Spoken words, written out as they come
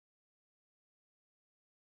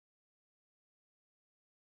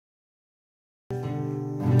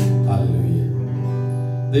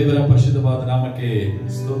ದೇವರ ಪರಿಶುದ್ಧವಾದ ನಾಮಕ್ಕೆ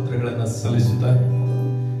ಸ್ತೋತ್ರಗಳನ್ನ ಸಲ್ಲಿಸುತ್ತಾ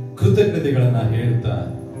ಕೃತಜ್ಞತೆಗಳನ್ನ ಹೇಳುತ್ತಾ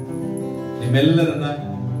ನಿಮ್ಮೆಲ್ಲರನ್ನ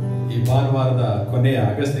ಈ ಭಾನುವಾರದ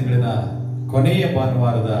ಆಗಸ್ಟ್ ತಿಂಗಳಿನ ಕೊನೆಯ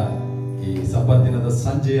ಭಾನುವಾರದ ಈ ಸಬ್ಬತ್ತಿನದ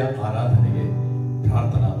ಸಂಜೆಯ ಆರಾಧನೆಗೆ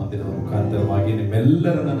ಪ್ರಾರ್ಥನಾ ಮಂದಿರದ ಮುಖಾಂತರವಾಗಿ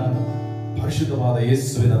ನಿಮ್ಮೆಲ್ಲರನ್ನ ನಾನು ಪರಿಶುದ್ಧವಾದ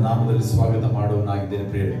ಯೇಸುವಿನ ನಾಮದಲ್ಲಿ ಸ್ವಾಗತ ಮಾಡುವನಾಗಿದ್ದೇನೆ.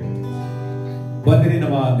 ಪ್ರಿಯರೇ, ಬನ್ನಿರಿ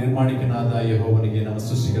ನಮ್ಮ ನಿರ್ಮಾಣಿಕನಾದ ಯೆಹೋವನಿಗೆ, ನಮ್ಮ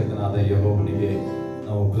ಸೃಷ್ಟಿಕರ್ತನಾದ ಯೆಹೋವನಿಗೆ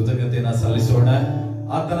ನಾವು ಕೃತಜ್ಞತೆಯನ್ನ ಸಲ್ಲಿಸೋಣ.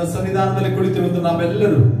 ಆತನ ಸನ್ನಿಧಾನದಲ್ಲಿ ಕುಳಿತಿರುವುದು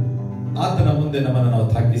ನಾವೆಲ್ಲರೂ ಆತನ ಮುಂದೆ ನಮ್ಮನ್ನು ನಾವು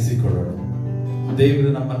ತಗ್ಗಿಸಿಕೊಳ್ಳೋಣ. ದೇವರು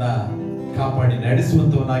ನಮ್ಮನ್ನ ಕಾಪಾಡಿ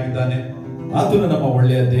ನಡೆಸುವಂತವನಾಗಿದ್ದಾನೆ. ಆತನು ನಮ್ಮ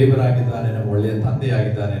ಒಳ್ಳೆಯ ದೇವರಾಗಿದ್ದಾನೆ, ನಮ್ಮ ಒಳ್ಳೆಯ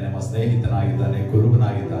ತಂದೆಯಾಗಿದ್ದಾನೆ, ನಮ್ಮ ಸ್ನೇಹಿತನಾಗಿದ್ದಾನೆ,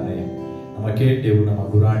 ಗುರುವನಾಗಿದ್ದಾನೆ. ನಮ್ಮ ಕೇಟ್ಯವು, ನಮ್ಮ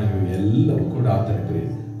ಗುರಾಣಿಯು ಎಲ್ಲವೂ ಕೂಡ ಆತನಿಗೆ,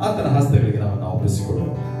 ಆತನ ಹಸ್ತಗಳಿಗೆ ನಮ್ಮನ್ನು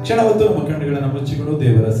ಒಪ್ಪಿಸಿಕೊಳ್ಳೋಣ. ಕ್ಷಣ ಹೊತ್ತು ನಮ್ಮ ಕಣ್ಣುಗಳನ್ನು ಮುಚ್ಚಿಕೊಂಡು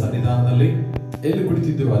ದೇವರ ಸನ್ನಿಧಾನದಲ್ಲಿ ಎಲ್ಲಿ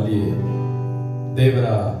ಕುಳಿತಿದ್ರು ಅಲ್ಲಿಯೇ ದೇವರ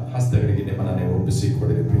ಹಸ್ತಗಳಿಗೆ ನಿಮ್ಮನ್ನ ನೀವು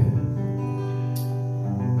ಒಪ್ಪಿಸಿಕೊಡಿರಿ.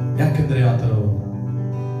 ಯಾಕೆಂದ್ರೆ ಆತನು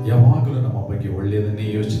ಯಾವಾಗಲೂ ನಮ್ಮ ಬಗ್ಗೆ ಒಳ್ಳೆಯದನ್ನೇ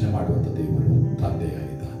ಯೋಚನೆ ಮಾಡುವಂತ ದೇವರು,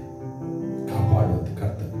 ತಂದೆಯಾಗಿದ್ದಾನೆ, ಕಾಪಾಡುವಂತ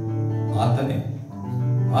ಕರ್ತನ ಆತನೇ.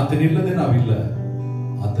 ಆತನಿಲ್ಲದೆ ನಾವಿಲ್ಲ,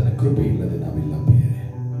 ಆತನ ಕೃಪೆ ಇಲ್ಲದೆ ನಾವಿಲ್ಲ. ಪ್ರಿಯರೇ,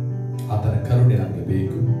 ಆತನ ಕರುಣೆ ನಮಗೆ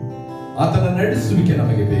ಬೇಕು, ಆತನ ನಡೆಸುವಿಕೆ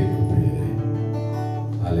ನಮಗೆ ಬೇಕು. ಪ್ರಿಯರೇ,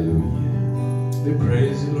 hallelujah. We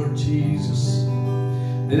praise you, Lord Jesus.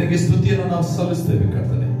 ನಿನಗೆ ಸ್ತುತಿಯನ್ನು ನಾವು ಸಲ್ಲಿಸ್ತೇವೆ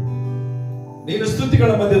ಕರ್ತನೆ. ನೀನು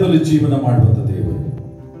ಸ್ತುತಿಗಳ ಮಧ್ಯದಲ್ಲಿ ಜೀವನ ಮಾಡುವಂತ ದೇವರು.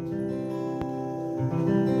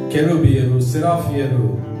 ಕೆರೂಬಿಯರು, ಸೆರಾಫಿಯರು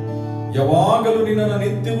ಯಾವಾಗಲೂ ನಿನ್ನನ್ನು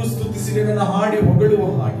ನಿತ್ಯವೂ ಸ್ತುತಿಸಿ ನಿನ್ನನ್ನು ಹಾಡಿ ಹೊಗಳುವ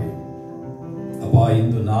ಹಾಗೆ ಅಪ್ಪ,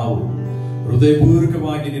 ಇಂದು ನಾವು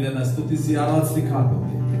ಹೃದಯಪೂರ್ವಕವಾಗಿ ನಿನ್ನನ್ನು ಸ್ತುತಿಸಿ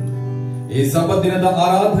ಆರಾಧಿಸಲಿಕ್ಕಾಗುತ್ತೆ. ಈ ಸಬ್ಬತ್ ದಿನದ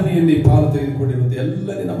ಆರಾಧನೆಯಲ್ಲಿ ಪಾಲು ತೆಗೆದುಕೊಂಡಿರುವುದು ಎಲ್ಲ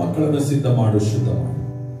ನಿನ್ನ ಮಕ್ಕಳನ್ನು ಸಿದ್ಧ ಮಾಡು, ಶುದ್ಧ ಮಾಡು.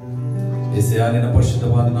 ಯೆಹೋವನ ನಿನ್ನ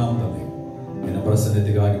ಪರಿಶುದ್ಧವಾದ ನಾಮದಲ್ಲಿ ನಿನ್ನ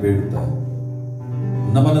ಪ್ರಸನ್ನತೆಗಾಗಿ ಬೇಡುತ್ತಾ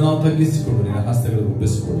ನಮ್ಮನ್ನು ನಾವು ತಗ್ಗಿಸಿಕೊಂಡು ನಿನ್ನ ಹಸ್ತಗಳು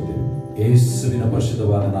ಒಪ್ಪಿಸಿಕೊಳ್ತೇವೆ. ಯೇಸುವಿನ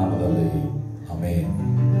ಪರಿಶುದ್ಧವಾದ ನಾಮದಲ್ಲಿ ಆಮೆನ್.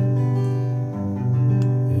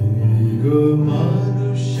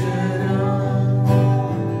 ಮನುಷ್ಯರ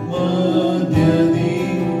ಮಧ್ಯದಿ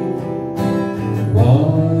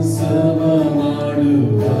ವಾಸವ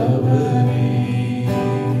ಮಾಡುವವನೇ,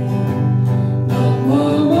 ನಮ್ಮ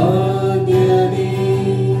ಮಧ್ಯದಿ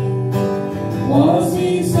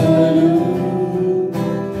ವಾಸಿಸಲು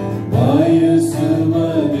ಬಯಸುವ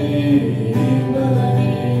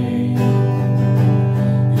ದೇವನೇ,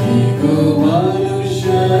 ಈಗ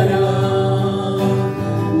ಮನುಷ್ಯರ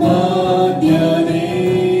ಮಧ್ಯದಿ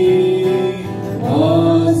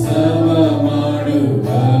ವಾಸವ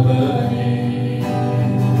ಮಾಡುವವನೇ,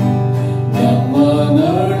 ನಮ್ಮ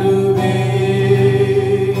ನಡುವೆ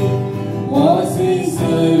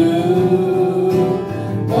ವಾಸಿಸಲು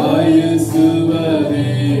ಬಯಸುವ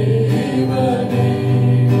ದೇವನೇ,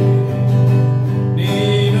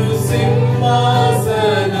 ನೀನು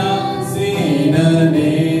ಸಿಂಹಾಸನ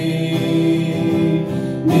ಸೀನನೇ,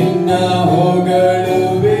 ನಿನ್ನ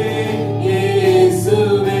ಹೊಗಳುವೆ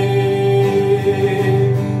ಯೇಸುವೇ,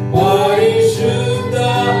 ಪರಿಶುದ್ಧ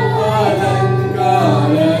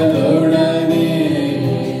ಅಲಂಕಾರದೊಡನೆ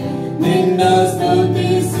ನಿನ್ನ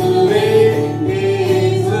ಸ್ತುತಿಸುವೆ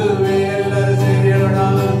ಯೇಸುವೇ. ಎಲ್ಲರೂ ಸೇರೋಣ.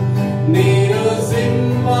 ನೀನು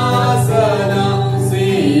ಸಿಂಹಾಸನ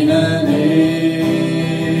ಸೀನನೇ,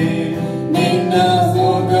 ನಿನ್ನ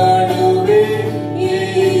ಹೊಗಳುವೆ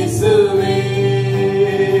ಯೇಸುವೇ,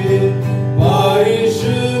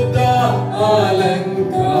 ಪರಿಶುದ್ಧ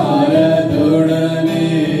ಅಲಂಕಾರದೊಡನೆ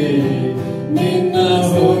ನಿನ್ನ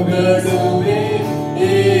ಹೊಗಳುವೆ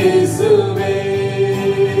ಯೇಸುವೇ.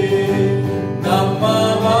 ನಮ್ಮ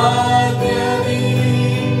ಮಧ್ಯದಿ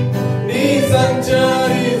ನೀ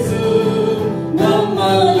ಸಂಚರಿಸು,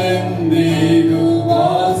 ನಮ್ಮಲ್ಲೆಂದಿಗೂ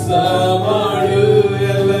ವಾಸ ಮಾಡು.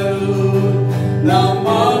 ಎಲ್ಲರೂ ನಮ್ಮ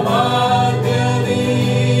ಮಧ್ಯದಿ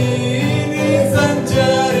ನೀ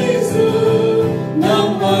ಸಂಚರಿಸು,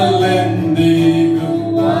 ನಮ್ಮಲ್ಲೆಂದಿಗೂ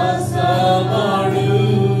ವಾಸ ಮಾಡು.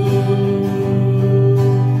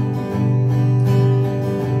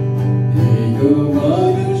 ಈಗ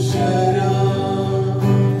ಮನುಷ್ಯರ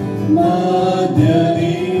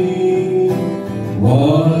ಮಧ್ಯದಿ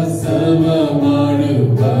ವಾಸವ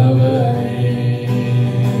ಮಾಡುವವನೇ,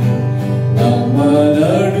 ನಮ್ಮ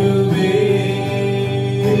ನಡುವೆ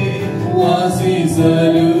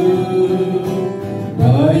ವಾಸಿಸಲು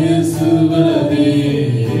ಬಯಸುವ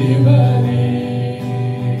ದೇವನೇ,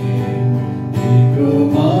 ಈಗ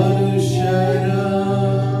ಮನುಷ್ಯರ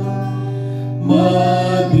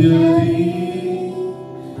ಮಧ್ಯದಿ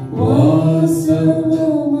ವಾಸವ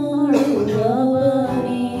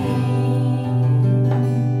ಮಾಡುವವನೇ,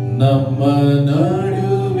 ನಮ್ಮ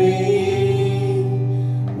ನಡುವೆ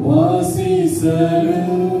ವಾಸಿಸಲು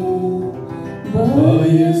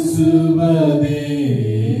ಬಯಸುವ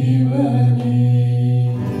ದೇವನೇ.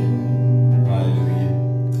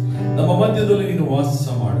 ವಾಸ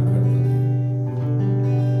ಮಾಡುತ್ತದೆ.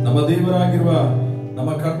 ನಮ್ಮ ದೇವರಾಗಿರುವ ನಮ್ಮ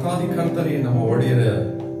ಕರ್ತಾದಿ ಕರ್ತನೇ, ನಮ್ಮ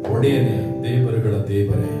ಒಡೆಯನೇ, ದೇವರುಗಳ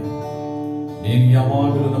ದೇವರೇ, ನೀನು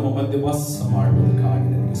ಯಾವಾಗಲೂ ನಮ್ಮ ಮಧ್ಯೆ ವಾಸ ಮಾಡುವುದಕ್ಕಾಗಿ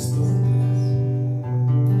ನನಗೆ ಸ್ತೋತ್ರ.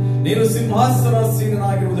 ನೀನು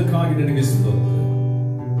ಸಿಂಹಾಸನಾಸೀನನಾಗಿರುವುದಕ್ಕಾಗಿ ನನಗೆ ಸ್ತೋತ್ರ.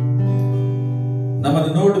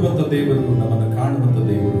 ನಮ್ಮನ್ನು ನೋಡುವಂತ ದೇವರು, ನಮ್ಮನ್ನು ಕಾಣುವಂತ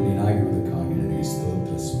ದೇವರು ನೀನಾಗಿರುವುದಕ್ಕಾಗಿ ನನಗೆ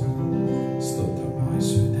ಸ್ತೋತ್ರ. ಸ್ತೋತ್ರ.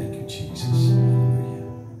 Thank you Jesus.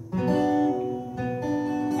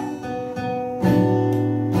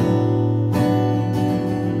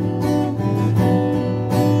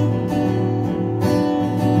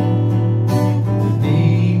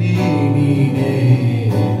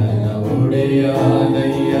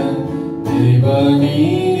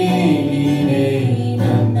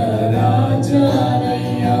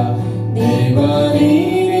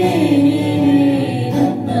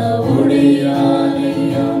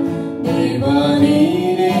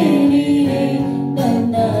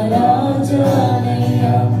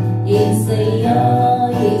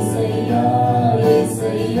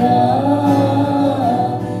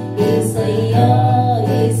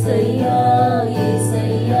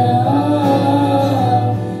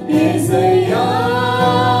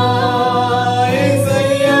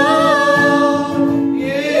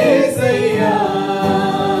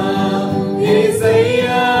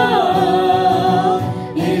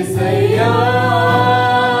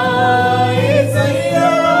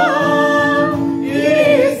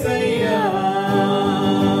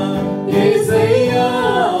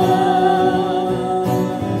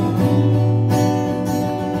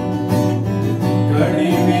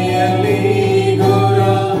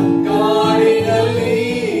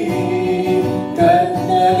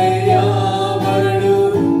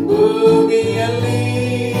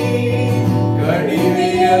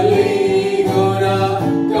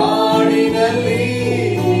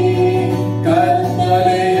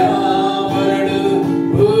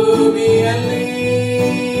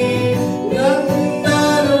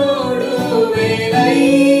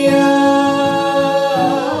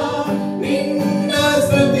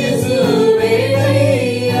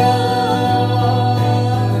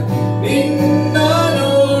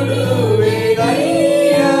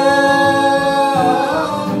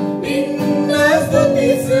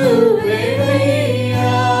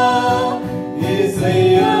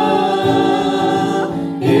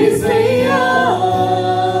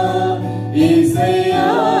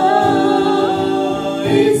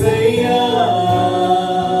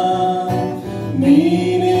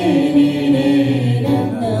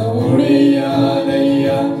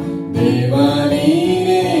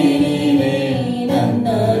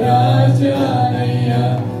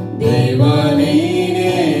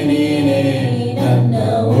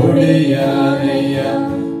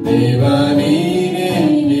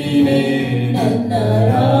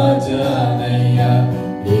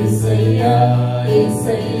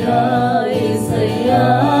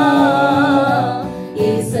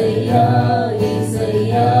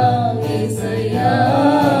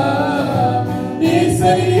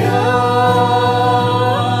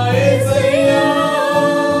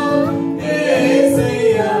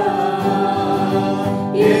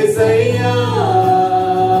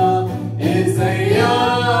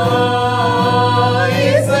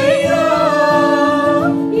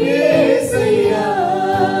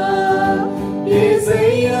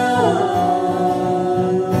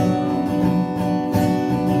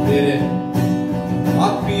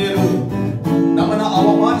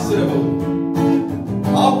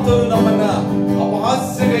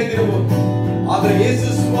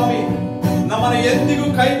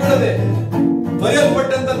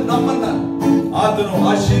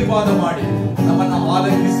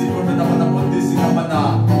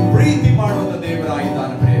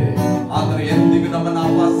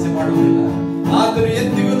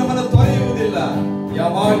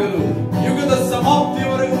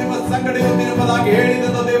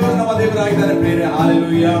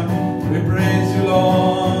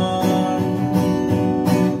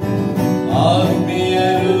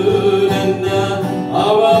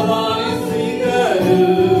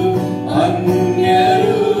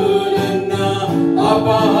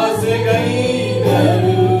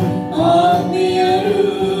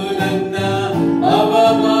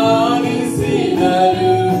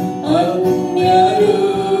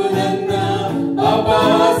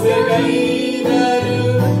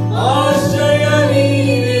 ಆಶ್ರಯ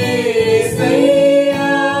ನೀನೇ ಸಯ್ಯ.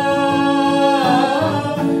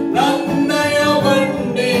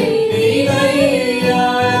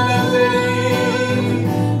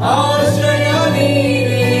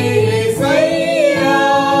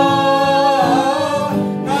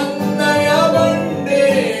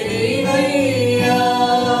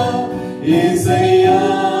 యేసయ్యా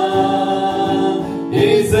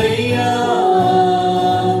యేసయ్యా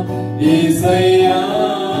యేసయ్యా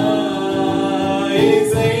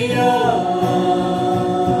యేసయ్యా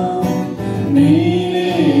నీనే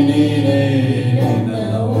నీనే నా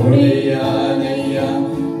ఒడియానయ్యా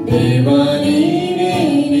దేవా నీనే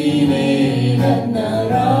నీనే ನನ್ನ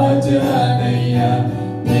ರಾಜನಯ್ಯ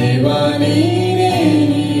ದೇವಾ ನೀನೇ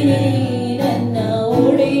ನೀನೇ ನನ್ನ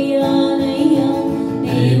ಒಡೆಯನಯ್ಯ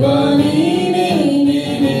ದೇವಾ ನೀನೇ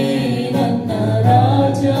ನೀನೇ ನನ್ನ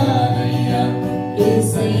ರಾಜನಯ್ಯ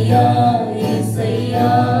యేసయ్య యేసయ్య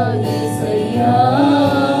యేసయ్య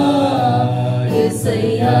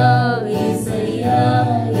యేసయ్య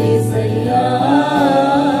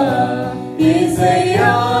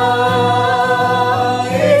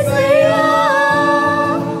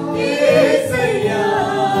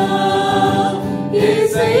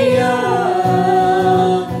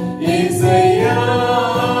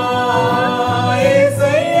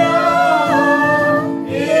యేసయ్య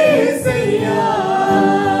యేసయ్య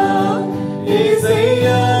యేసయ్య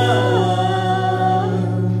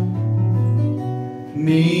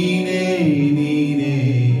ನೀನೇ ನೀನೇ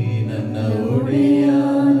ನನ್ನ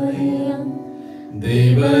ಒಡೆಯನಯ್ಯ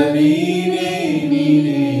ದೇವ ನೀನೇ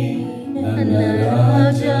ನೀನೇ ನನ್ನ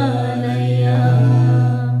ರಾಜನಯ್ಯ.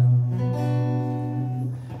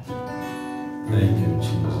 Thank you,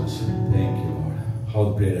 Jesus. Thank you, Lord.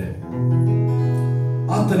 ಹೌದು ಪ್ರಿಯರೇ,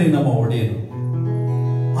 ಆತನೇ ನಮ್ಮ ಒಡೆಯನು,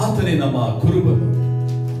 ಆತನೇ ನಮ್ಮ ಕುರುಬನು,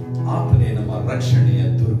 ಆತನೇ ನಮ್ಮ ರಕ್ಷಣೆಯ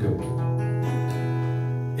ದುರ್ಗವು.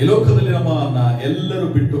 ಈ ಲೋಕದಲ್ಲಿ ನಮ್ಮನ್ನ ಎಲ್ಲರೂ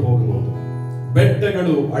ಬಿಟ್ಟು ಹೋಗಬಹುದು,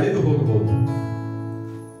 ಬೆಟ್ಟಗಳು ಅಳಿದು ಹೋಗಬಹುದು,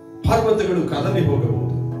 ಪರ್ವತಗಳು ಕದಲಿ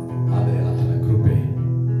ಹೋಗಬಹುದು, ಆದರೆ ಆತನ ಕೃಪೆ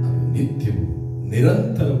ಅದು ನಿತ್ಯವೂ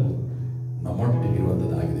ನಿರಂತರವೂ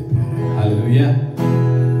ನಮ್ಮೊಟ್ಟಿಗಿರುವಂತದ್ದಾಗಿದೆ. ಹಲ್ಲೆಲೂಯಾ.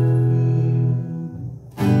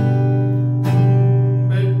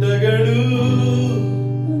 ಬೆಟ್ಟಗಳು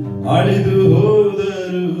ಅಳಿದು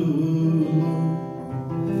ಹೋದರು,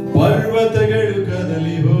 ಪರ್ವತಗಳು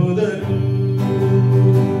ಕದಲಿ ಹೋದರು,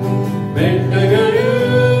 ಬೆಟ್ಟಗಳು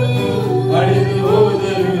ಅಳಿದು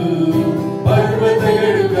ಹೋದರು,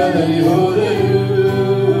 ಪರ್ವತಗಳು ಕದಲಿ ಹೋದರು,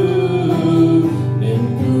 ನಿನ್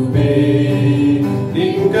ಕೃಪೆ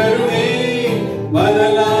ನಿನ್ ಕರುಣೆ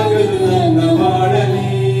ಬದಲಾಗದು ನನ್ನ ಮಾಡಲಿ,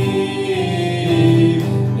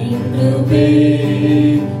 ನಿನ್ ಕೃಪೆ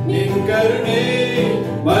ನಿನ್ ಕರುಣೆ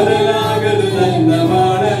ಬದಲಾಗದು ನನ್ನ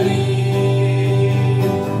ಮಾಡಲಿ,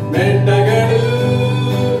 ಬೆಟ್ಟಗಳು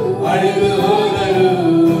ಅಳಿದು ಹೋದರು,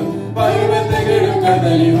 ಪರ್ವತಗಳು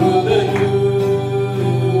ಕದಲಿ ಹೋದರು,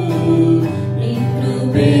 ನಿನ್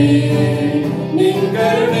ಕೃಪೆ ನಿನ್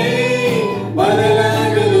ಕರುಣೆ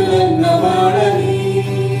ಬದಲಾಗದು ನನ್ನ ಮಾಡಲಿ,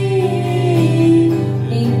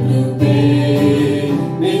 ನಿನ್ ಕೃಪೆ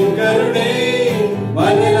ನಿನ್ ಕರುಣೆ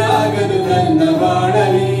ಬದಲಾಗದು ನನ್ನ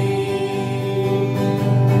ಮಾಡಲಿ.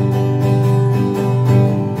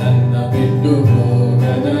 ನನ್ನ ಬಿಟ್ಟು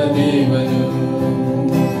ಹೋಗದ ದೇವನು,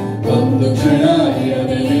 ಒಂದು ಕ್ಷಣ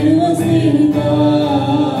ಇರದೆ ಇರುವ ಸ್ನೇಹಿತ,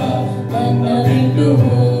 ನನ್ನ ಬಿಟ್ಟು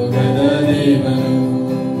ಹೋಗದ ದೇವನು,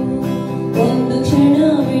 ಒಂದು ಕ್ಷಣ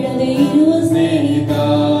ಬಿಡದೆ ಇರುವ ಸ್ನೇಹಿತ,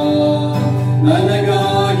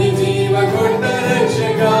 ನನಗಾಗಿ ಜೀವ ಕೊಟ್ಟ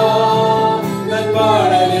ರಕ್ಷಕ, ನನ್ನ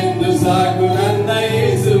ಬಾಳಲೆಂದು ಸಾಕು ನನ್ನ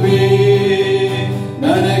ಯೇಸುವೇ,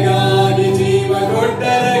 ನನಗಾಗಿ ಜೀವ ಕೊಟ್ಟ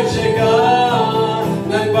ರಕ್ಷಕ,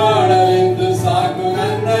 ನನ್ನ ಬಾಳಲೆಂದು ಸಾಕು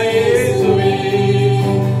ನನ್ನ ಯೇಸುವೇ,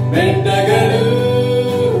 ಬೆಟ್ಟಗಳು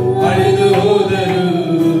ಅಳಿದು ಹೋದರು,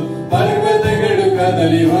 ಪರ್ವತಗಳು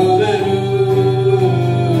ಕದಲಿ ಹೋದರು,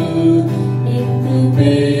 ನಿನ್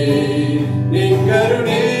ಕೃಪೆ ನಿನ್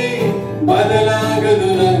ಕರುಣೆ ಬದಲಾಗದು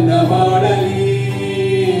ನನ್ನ ಮಾಡಲಿ,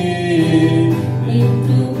 ನಿನ್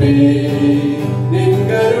ಕೃಪೆ ನಿನ್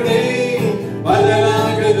ಕರುಣೆ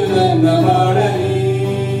ಬದಲಾಗದು ನನ್ನ ಮಾಡಲಿ.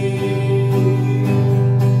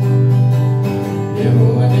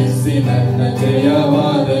 ಯೆಹೋವನಿಸಿ ನನ್ನ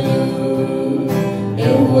ಜಯವಾದನು,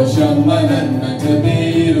 ಯೆಹೋವ ಶಮ್ಮ ನನ್ನ ಜೊತೆ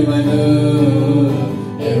ಇರುವನು,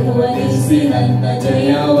 ಯೆಹೋವನಿಸಿ ನನ್ನ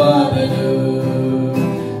ಜಯವಾದನು,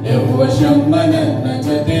 ಯೆಹೋವ ಶಮ್ಮ ನನ್ನ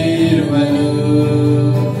ಜೊತೆ ಇರುವನು,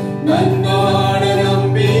 ನನ್ನ ಬಾಳ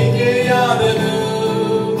ನಂಬಿಕೆಯಾದನು,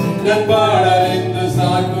 ನನ್ನ ಬಾಳಲೆಂದು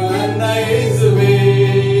ಸಾಕು ನನ್ನ ಯೇಸುವೇ,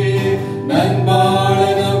 ನನ್ನ ಬಾಳ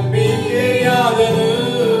ನಂಬಿಕೆಯಾದನು,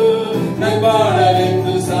 ನನ್ನ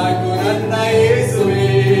ಬಾಳಲೆಂದು ಸಾಕು ನನ್ನ ಯೇಸುವೇ,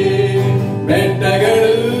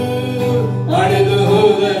 ಬೆಟ್ಟಗಳು ಅಳಿದು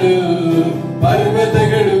ಹೋದರು,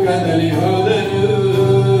 ಪರ್ವತಗಳು ಕದಲಿ ಹೋದರು,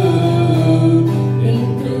 ನಿನ್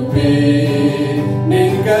ಕೃಪೆ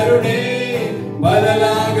ನಿನ್ ಕರುಣೆ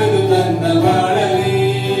ಬದಲಾಗದು ನನ್ನ ಬಾಳಲಿ,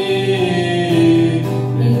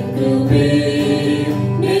 ನಿನ್ ಕೃಪೆ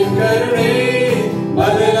ನಿನ್ ಕರುಣೆ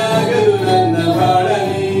ಬದಲಾಗದು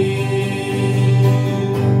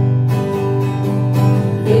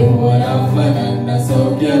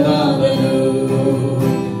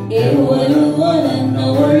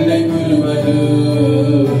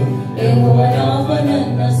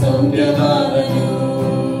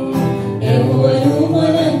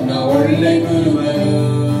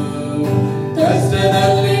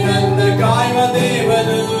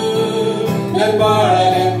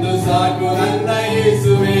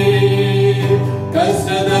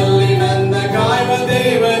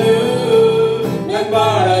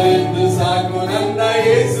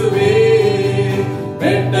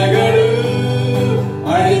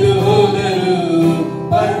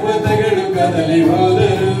ಬದಲಿ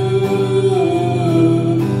ಹೋದರು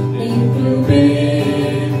ನಿನ್ ಕೃಪೆ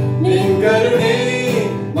ನಿನ್ ಕರುಣೆ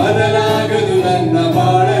ಬದಲಾಗದು ನನ್ನ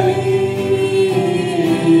ಬಾಳಲಿ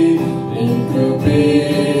ನಿನ್ ಕೃಪೆ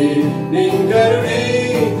ನಿನ್ ಕರುಣೆ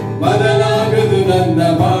ಬದಲಾಗದು ನನ್ನ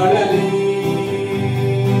ಬಾಳಲಿ.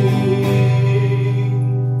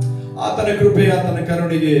 ಆತನ ಕೃಪೆ ಆತನ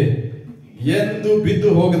ಕರುಣೆಗೆ ಎಂದು ಬಿದ್ದು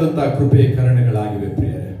ಹೋಗದಂತಹ ಕೃಪೆ ಕರುಣೆಗಳಾಗಿವೆ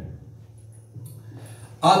ಪ್ರಿಯರೇ.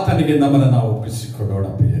 ಆತನಿಗೆ ನಮ್ಮನ್ನು ನಾವು ಒಪ್ಪಿಸಿಕೊಡೋಣ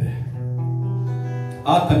ಪ್ರಿಯರೇ.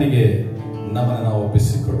 ಆತನಿಗೆ ನಮ್ಮನ್ನು ನಾವು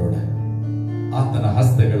ಒಪ್ಪಿಸಿಕೊಡೋಣ. ಆತನ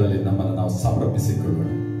ಹಸ್ತಗಳಲ್ಲಿ ನಮ್ಮನ್ನು ನಾವು ಸಮರ್ಪಿಸಿಕೊಳ್ಳೋಣ.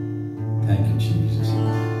 Thank you Jesus.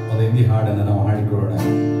 ಒಂದು ಹಿಂದಿ ಹಾಡನ್ನು ನಾವು ಹಾಡಿಕೊಳ್ಳೋಣ.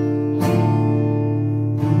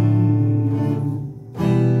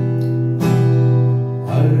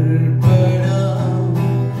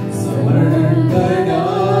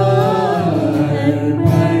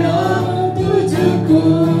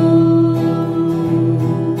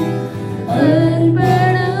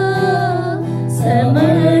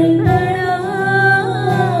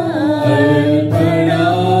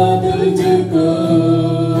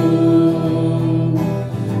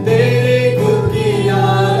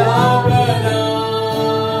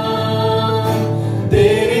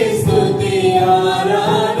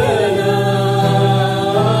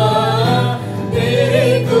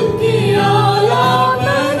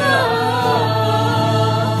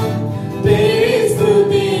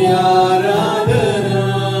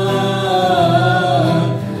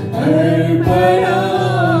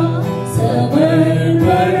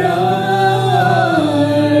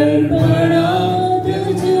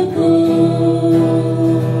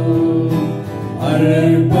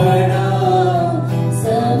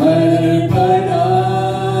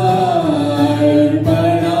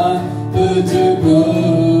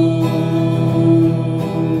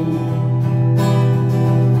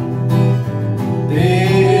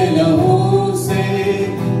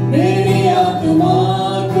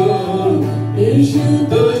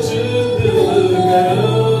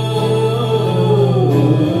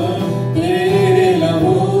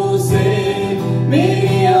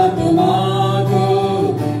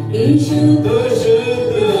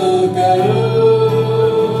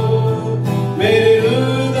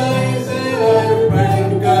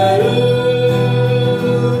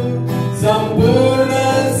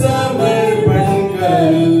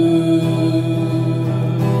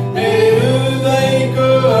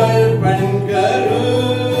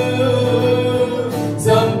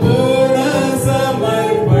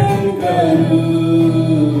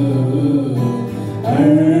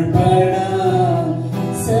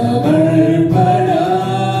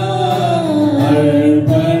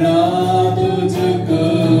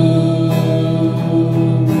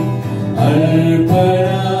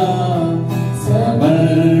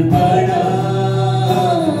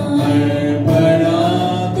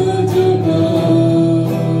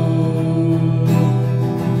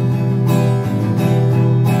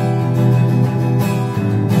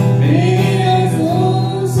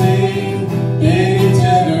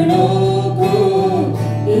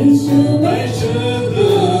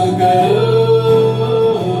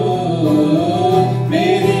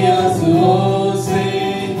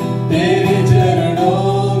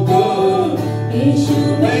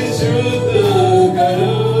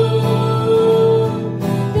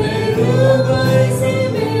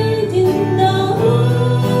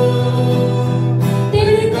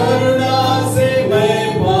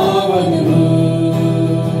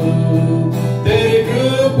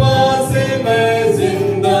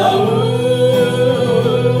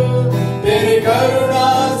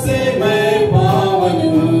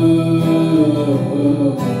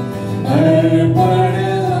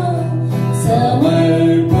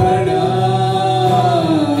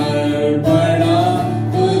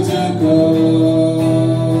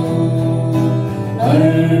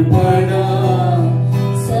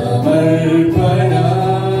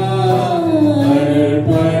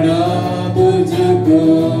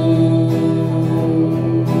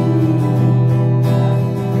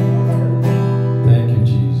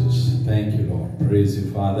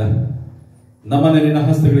 ನಮ್ಮನ್ನು ನಿನ್ನ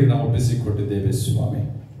ಹಸ್ತಗಳಿಗೆ ನಾವು ಒಪ್ಪಿಸಿಕೊಟ್ಟಿದ್ದೇವೆ ಸ್ವಾಮಿ.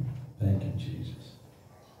 Thank you Jesus.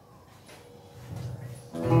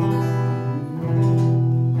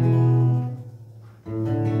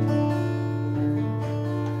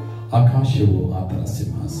 ಆಕಾಶವು ಆತನ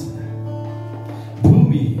ಸಿಂಹಾಸನ,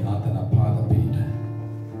 ಭೂಮಿ ಆತನ ಪಾದಪೀಠ.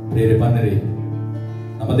 ಪ್ರಿಯರೇ ಬಂದರೆ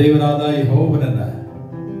ನಮ್ಮ ದೇವರಾದ ಯೆಹೋವನನ್ನ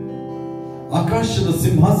ಆಕಾಶದ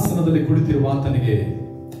ಸಿಂಹಾಸನದಲ್ಲಿ ಕುಳಿತಿರುವ ಆತನಿಗೆ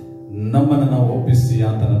ನಮ್ಮನ್ನು ನಾವು ಒಪ್ಪಿಸಿ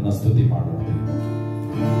ಆತನನ್ನ ಸ್ತುತಿ ಮಾಡೋಣ.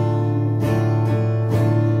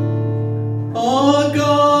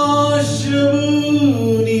 ಆಕಾಶವು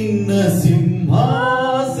ನಿನ್ನ ಸಿಂಹಾಸನ,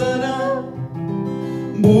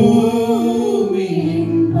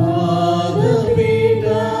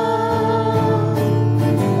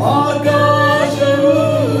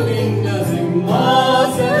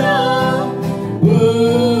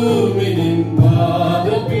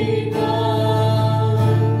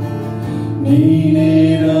 ನೀನೇ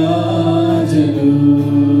ರಾಜನು,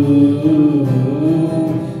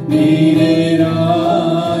 ನೀನೇ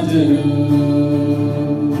ರಾಜನು,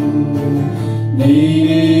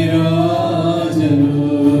 ನೀನೇ ರಾಜನು,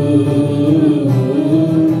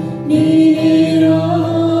 ನೀನೇ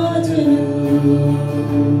ರಾಜನು.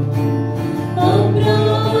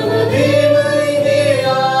 ಅಬ್ರಹಾಮನ ದೇವರಿಗೆ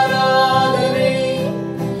ಆರಾಧನೆ,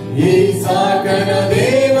 ಇಸಾಕನ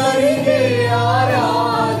ದೇವರಿಗೆ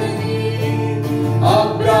ಆರಾಧನೆ,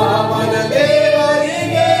 ಅಬ್ರಹಾಮನ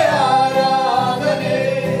ದೇವರಿಗೆ ಆರಾಧನೆ,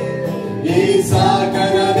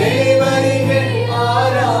 ಇಸಾಕನ ದೇವರಿಗೆ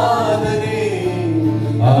ಆರಾಧನೆ,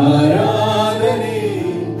 ಆರಾಧನೆ,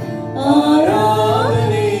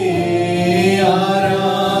 ಆರಾಧನೆ,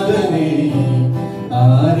 ಆರಾಧನೆ,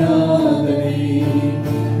 ಆರಾಧನೆ,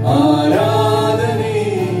 ಆರಾಧನೆ,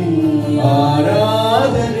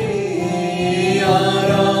 ಆರಾಧನೆ,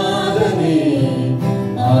 ಆರಾಧನೆ,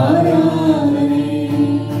 ಆರಾಧನೆ.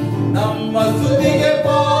 ನಮ್ಮ ಸ್ತುತಿಗೆ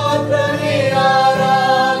ಪಾತ್ರನೇ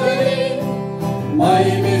ಆರಾಧನೆ,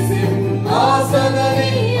 ಮಹಿಮೆ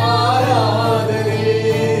ಸಿಂಹಾಸನನೇ ಆರಾಧನೆ.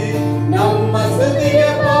 ನಮ್ಮ ಸ್ತುತಿಗೆ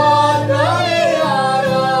ಪಾತ್ರನೇ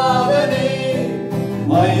ಆರಾಧನೆ,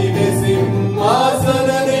 ಮಹಿಮೆ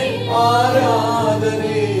ಸಿಂಹಾಸನನೇ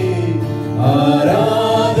ಆರಾಧನೆ,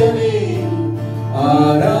 ಆರಾಧನೆ,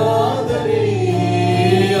 ಆರಾಧನೆ,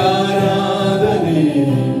 ಆರಾಧನೆ,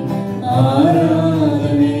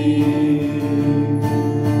 ಆರಾಧನೆ.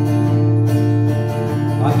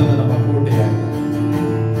 ಆತನ ನಮ್ಮ ಕೋಟೆಯಾಗಿದ್ದಾನೆ,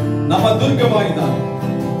 ನಮ್ಮ ದುರ್ಗವಾಗಿದ್ದಾನೆ.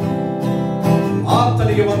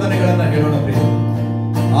 ಆತನಿಗೆ ವಂದನೆಗಳನ್ನು ಹೇಳೋಣ ಪ್ರಿಯ.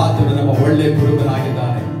 ಆತನು ನಮ್ಮ ಒಳ್ಳೆ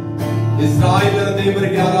ಕುರುಬನಾಗಿದ್ದಾನೆ. ಇಸ್ರಾಯೇಲರ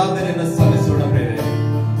ದೇವರಿಗೆ ಆರಾಧನೆಯನ್ನು ಸಲ್ಲಿಸೋಣ ಪ್ರಿಯ.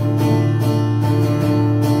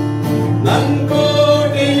 ನನ್ನ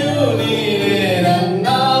ಕೋಟೆಯು ನೀನೇ, ನನ್ನ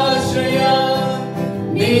ಆಶ್ರಯ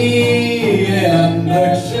ನೀನೇ, ನನ್ನ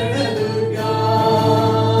ರಕ್ಷಣ ದುರ್ಗ.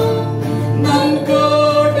 ನನ್ನ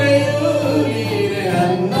ಕೋಟೆಯು ನೀನೇ,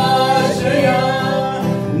 ನನ್ನ ಆಶ್ರಯ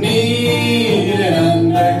ನೀನೇ,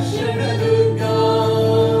 ನನ್ನ ರಕ್ಷಣ ದುರ್ಗ.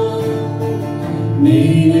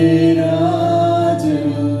 ನೀನೇ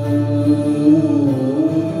ರಾಜನು,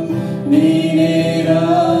 ನೀನೇ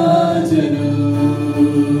ರಾಜನು,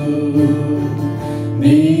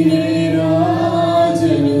 ನೀನೇ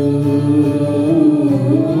ರಾಜನು,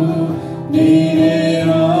 ನೀನೇ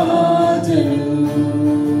ರಾಜನು.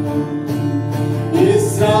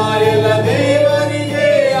 ಇಸ್ರಾಯೇಲ ದೇವರಿಗೆ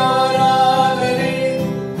ಆರಾಧನೆ,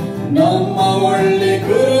 ನಮ್ಮ ಒಳ್ಳೆ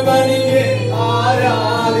ಕುರುಬನಿಗೆ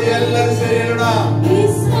ಆರಾಧನೆ. ಎಲ್ಲರೂ ಸೇರೋಣ.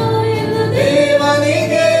 ಇಸ್ರಾಯೇಲ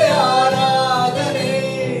ದೇವನಿಗೆ ಆರಾಧನೆ,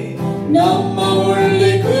 ನಮ್ಮ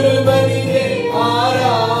ಒಳ್ಳೆ ಕುರುಬನಿಗೆ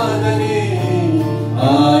ಆರಾಧನೆ,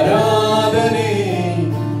 ಆರಾಧನೆ,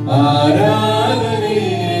 ಆರಾಧನೆ,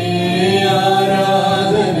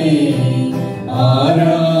 ಆರಾಧನೆ,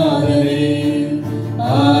 ಆರಾಧನೆ,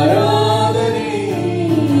 ಆರಾಧನೆ,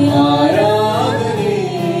 ಆರಾಧನೆ,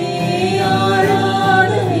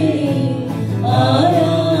 ಆರಾಧನೆ,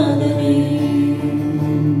 ಆರಾಧನೆ.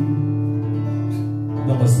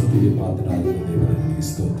 ನಮ್ಮ ಸ್ತುತಿಗೆ ಪಾತ್ರನಾದ ದೇವರೇ ನಿನಗೆ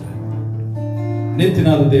ಸ್ತೋತ್ರ.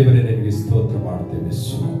 ನಿತ್ಯನಾದ ದೇವರೇ ನಿನಗೆ ಸ್ತೋತ್ರ ಮಾಡುತ್ತೇವೆ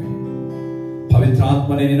ಸ್ವಾಮಿ.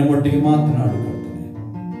 ಪವಿತ್ರಾತ್ಮನೇ ನಿನ್ನ ಒಟ್ಟಿಗೆ ಮಾತನಾಡಿಕೊಳ್ತಾನೆ.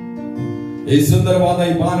 ಈ ಸುಂದರವಾದ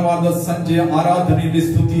ಈ ಭಾನುವಾರದ ಸಂಜೆಯ ಆರಾಧನೆಯಲ್ಲಿ,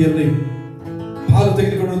 ಸ್ತುತಿಯಲ್ಲಿ ಪಾಲು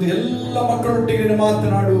ತೆಗೆದುಕೊಳ್ಳುವುದು ಎಲ್ಲ ಮಕ್ಕಳೊಟ್ಟಿಗೆ ನೀನು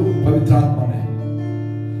ಮಾತನಾಡು ಪವಿತ್ರಾತ್ಮನೇ.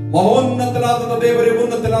 ಮಹೋನ್ನತನಾದ ದೇವರೇ,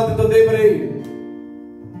 ಉನ್ನತನಾದ ದೇವರೇ,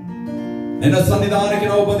 ನಿನ್ನ ಸನ್ನಿಧಾನಕ್ಕೆ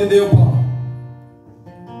ನಾವು ಬಂದಿದ್ದೇವಪ್ಪ.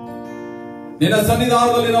 ನಿನ್ನ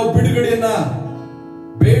ಸನ್ನಿಧಾನದಲ್ಲಿ ನಾವು ಬಿಡುಗಡೆಯನ್ನ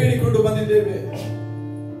ಬೇಡಿಕೊಂಡು ಬಂದಿದ್ದೇವೆ.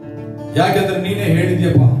 ಯಾಕೆಂದ್ರೆ ನೀನೇ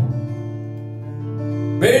ಹೇಳಿದ್ಯಪ್ಪ,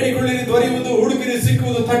 ಬೇಡಿಕೊಳ್ಳಿರಿ ದೊರೆಯುವುದು, ಹುಡುಕಿರಿ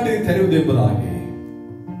ಸಿಕ್ಕುವುದು, ತಟ್ಟಿರಿ ತೆರೆಯುವುದೆಂಬುದಾಗಿ.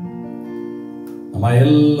 ನಮ್ಮ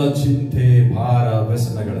ಎಲ್ಲ ಚಿಂತೆ, ಭಾರ,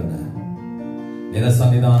 ವ್ಯಸನಗಳನ್ನ ನಿನ್ನ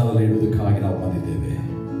ಸನ್ನಿಧಾನದಲ್ಲಿ ಇಡುವುದಕ್ಕಾಗಿ ನಾವು ಬಂದಿದ್ದೇವೆ.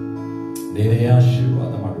 ನೀನೇ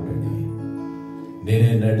ಆಶೀರ್ವಾದ ಮಾಡಬೇಡಿ,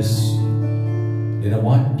 ನೀನೇ ನಡೆಸು. ನಿನ್ನ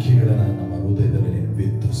ವಾಕ್ಯಗಳನ್ನ ನಮ್ಮ ಹೃದಯದಲ್ಲಿ ನೀನು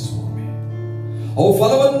ಬಿತ್ತು ಸ್ವಾಮಿ. ಅವು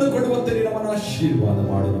ಫಲವನ್ನು ಕೊಡುವಂತೆ ನೀನು ನಮ್ಮನ್ನು ಆಶೀರ್ವಾದ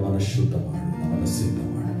ಮಾಡು, ನಮ್ಮನ್ನು ಶುದ್ಧ ಮಾಡು, ನಮ್ಮನ್ನು ಸಿದ್ಧ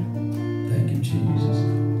ಮಾಡು. Thank you Jesus.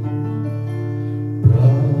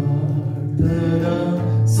 ಪ್ರಾರ್ಥನಾ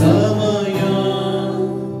ಸಮಯ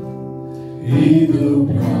ಇದು,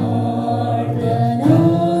 ಪ್ರಾರ್ಥನಾ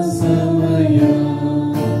ಸಮಯ,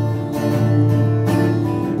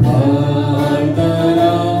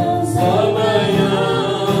 ಪ್ರಾರ್ಥನಾ ಸಮಯ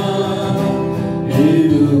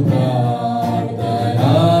ಇದು,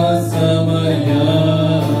 ಪ್ರಾರ್ಥನಾ ಸಮಯ.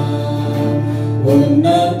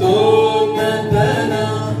 ಉನ್ನತೋನ್ನತನ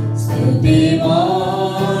ಸ್ತುತಿ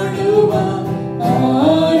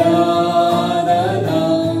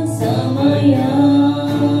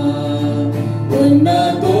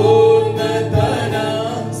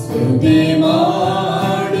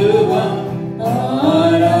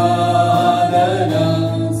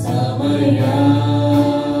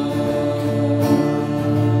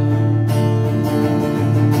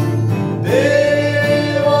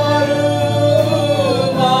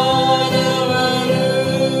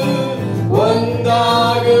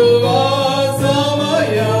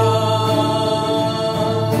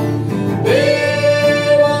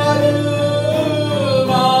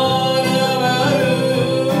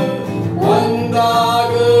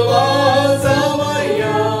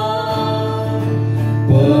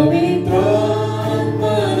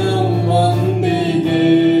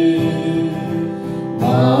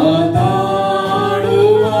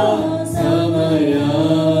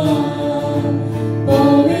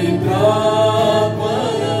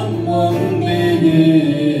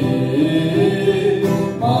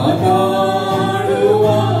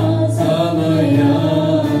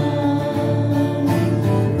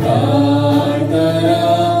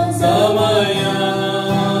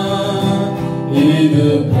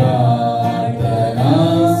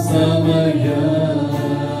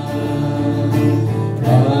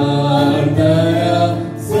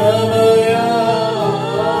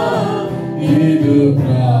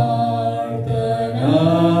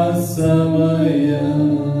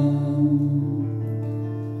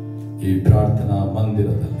ಪ್ರಾರ್ಥನಾ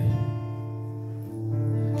ಮಂದಿರದಲ್ಲಿ,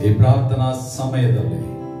 ಈ ಪ್ರಾರ್ಥನಾ ಸಮಯದಲ್ಲಿ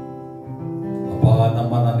ಅಪ್ಪ,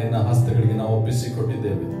 ನಮ್ಮನ್ನ ನಿನ್ನ ಹಸ್ತಗಳಿಗೆ ನಾವು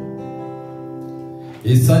ಒಪ್ಪಿಸಿಕೊಟ್ಟಿದ್ದೇವೆ.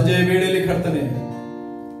 ಈ ಸಂಜೆಯ ವೇಳೆಯಲ್ಲಿ ಕರ್ತನೆ,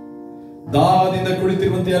 ದಾಹದಿಂದ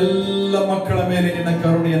ಕುಳಿತಿರುವಂತೆ ಎಲ್ಲ ಮಕ್ಕಳ ಮೇಲೆ ನಿನ್ನ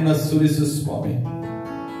ಕರುಣೆಯನ್ನ ಸುರಿಸು ಸ್ವಾಮಿ.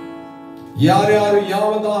 ಯಾರ್ಯಾರು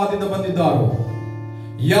ಯಾವ ದಾಹದಿಂದ ಬಂದಿದ್ದಾರೋ,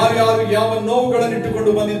 ಯಾರ್ಯಾರು ಯಾವ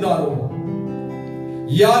ನೋವುಗಳನ್ನಿಟ್ಟುಕೊಂಡು ಬಂದಿದ್ದಾರೋ,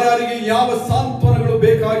 ಯಾರ್ಯಾರಿಗೆ ಯಾವ ಸಾಂತ್ವನಗಳು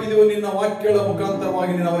ಬೇಕಾಗಿದೆಯೋ ನಿನ್ನ ವಾಕ್ಯಗಳ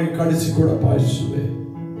ಮುಖಾಂತರವಾಗಿ ನೀನು ಅವರಿಗೆ ಕಳಿಸಿಕೊಡಪ್ಪ ಯೇಸುವೇ.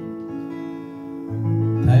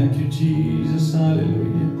 Thank you, Jesus.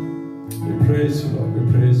 Hallelujah. We praise you, Lord. We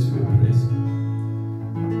praise you. We praise you.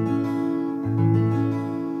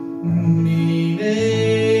 Neene,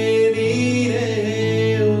 neene,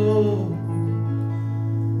 oh.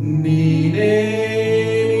 Neene,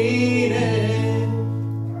 neene, neene,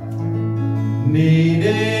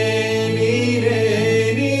 neene,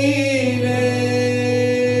 neene.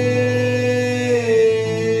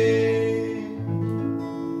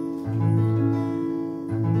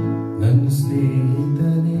 ನನ್ನ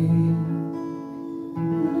ಸ್ನೇಹಿತನೇ,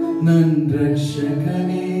 ನನ್ನ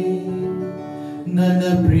ರಕ್ಷಕನೇ, ನನ್ನ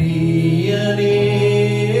ಪ್ರಿಯನೇ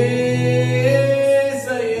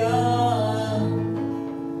ಸಯ್ಯ.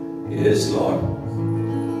 Yes, Lord.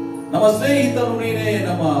 ನಮ್ಮ ಸ್ನೇಹಿತನು ನೀನೇ,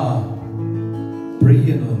 ನಮ್ಮ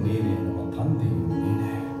ಪ್ರಿಯನು ನೀನೇ, ನಮ್ಮ ತಂದೆಯು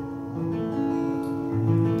ನೀನೇ.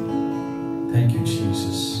 Thank you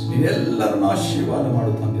Jesus. ನೀನೆಲ್ಲರನ್ನು ಆಶೀರ್ವಾದ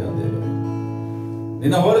ಮಾಡು ತಂದೆಯ ದೇವರೇ.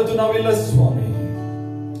 ನಿನ್ನ ಹೊರತು ನಾವಿಲ್ಲ ಸ್ವಾಮಿ,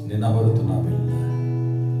 ನಿನ್ನ ಹೊರತು ನಾವಿಲ್ಲ.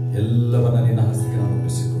 ಎಲ್ಲವನ್ನ ನಿನ್ನ ಹಸ್ತಕ್ಕೆ ನಾನು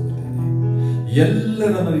ಒಪ್ಪಿಸಿಕೊಡುತ್ತೇನೆ.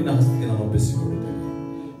 ಎಲ್ಲರನ್ನು ನಿನ್ನ ಹಸ್ತಕ್ಕೆ ನಾನು ಒಪ್ಪಿಸಿಕೊಡುತ್ತೇನೆ.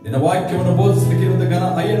 ನಿನ್ನ ವಾಕ್ಯವನ್ನು ಬೋಧಿಸಲಿಕ್ಕೆ ಇರುವಂತಹ ಘನ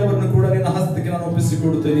ಅಯ್ಯನವರನ್ನು ಕೂಡ ನಿನ್ನ ಹಸ್ತಕ್ಕೆ ನಾನು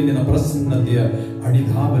ಒಪ್ಪಿಸಿಕೊಡುತ್ತೇನೆ. ನಿನ್ನ ಪ್ರಸನ್ನತೆಯ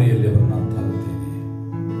ಅಡಿಧಾವರಿಯಲ್ಲಿ ಅವರನ್ನು ನಾನು ತರುತ್ತೇನೆ.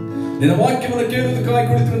 ನಿನ್ನ ವಾಕ್ಯವನ್ನು ಕೇಳುವುದಕ್ಕಾಗಿ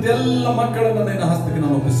ಕುಳಿತಿರುವಂತ ಎಲ್ಲ ಮಕ್ಕಳನ್ನು ನಿನ್ನ ಹಸ್ತಕ್ಕೆ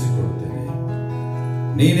ನಾನು ಒಪ್ಪಿಸಿಕೊಡುತ್ತೇನೆ.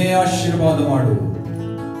 ನೀನೇ ಆಶೀರ್ವಾದ ಮಾಡು,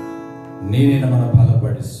 ನೀನೇ ನಮ್ಮನ್ನು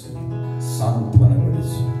ಬಲಪಡಿಸು,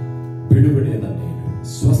 ಸಾಂತ್ವನಗೊಳಿಸು, ಬಿಡುಗಡೆಯನ್ನು ನೀಡು,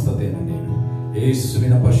 ಸ್ವಸ್ಥತೆಯನ್ನು ನೀಡು.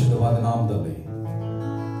 ಯೇಸುವಿನ ಪರಿಶುದ್ಧವಾದ ನಾಮದಲ್ಲಿ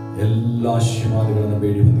ಎಲ್ಲ ಆಶೀರ್ವಾದಗಳನ್ನು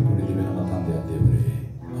ಬೇಡಿ ಹೊಂದಿಕೊಂಡಿದ್ದೇವೆ ನಮ್ಮ ತಂದೆಯ ದೇವರೇ.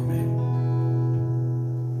 ಆಮೆನ್.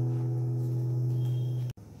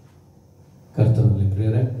 ಕರ್ತನಲ್ಲಿ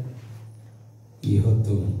ಪ್ರಿಯರೇ, ಈ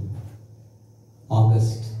ಹೊತ್ತು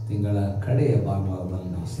ಆಗಸ್ಟ್ ತಿಂಗಳ ಕಡೆಯ ಭಾನುವಾರದಲ್ಲಿ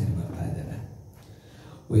ನಾವು ಸೇರಿ ಬರ್ತಾ ಇದ್ದೇವೆ.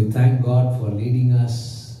 We thank God for leading us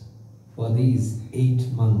for these 8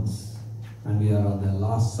 months, and we are on the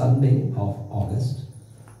last Sunday of August,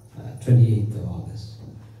 28th of August.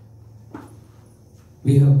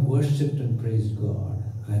 We have worshipped and praised God.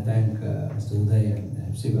 I thank Mr. Uday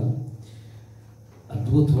and Shiva.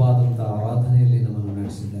 ಅದ್ಭುತವಾದಂಥ ಆರಾಧನೆಯಲ್ಲಿ ನಮ್ಮನ್ನು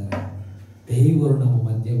ನಡೆಸಿದ್ದಾರೆ. ದೇವರು ನಮ್ಮ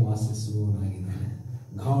ಮಧ್ಯೆ ವಾಸಿಸುವವನಾಗಿದ್ದಾನೆ.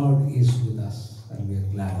 God is with us and we are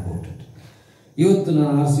glad about it. ಇವತ್ತು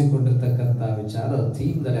ನಾನು ಆರಿಸಿಕೊಂಡಿರ್ತಕ್ಕಂಥ ವಿಚಾರ,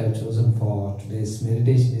 theme that I have chosen for today's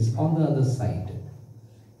meditation is on the other side.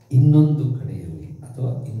 ಇನ್ನೊಂದು ಕಡೆಯಲ್ಲಿ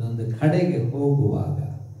ಅಥವಾ ಇನ್ನೊಂದು ಕಡೆಗೆ ಹೋಗುವಾಗ.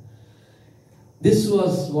 This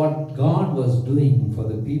was what God was doing for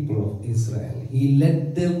the people of Israel. He led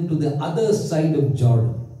them to the other side of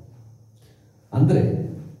Jordan. ಅಂದರೆ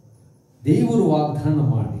ದೇವರು ವಾಗ್ದಾನ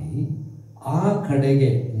ಮಾಡಿ ಆ ಕಡೆಗೆ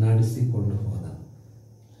ನಡೆಸಿಕೊಂಡು ಹೋದ.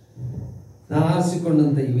 ನಾನು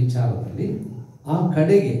ಆರಿಸಿಕೊಂಡಂಥ ಈ ವಿಚಾರದಲ್ಲಿ ಆ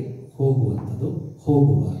ಕಡೆಗೆ ಹೋಗುವಂಥದ್ದು,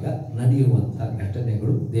 ಹೋಗುವಾಗ ನಡೆಯುವಂಥ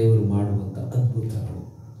ಘಟನೆಗಳು, ದೇವರು ಮಾಡುವಂಥ ಅದ್ಭುತಗಳು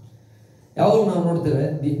ಯಾವಾಗ ನಾವು ನೋಡ್ತೇವೆ.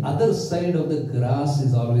 The other side of the gross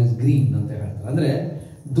is always green ಅಂತ ಹೇಳ್ತಾರೆ. ಅಂದರೆ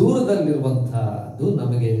ದೂರದಲ್ಲಿರುವಂತಹದ್ದು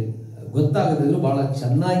ನಮಗೆ ಗೊತ್ತಾಗದಿದ್ರು ಬಹಳ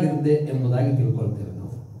ಚೆನ್ನಾಗಿರುತ್ತೆ ಎಂಬುದಾಗಿ ತಿಳ್ಕೊಳ್ತೇವೆ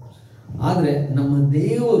ನಾವು. ಆದರೆ ನಮ್ಮ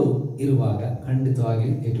ದೇವರು ಇರುವಾಗ ಖಂಡಿತವಾಗಿ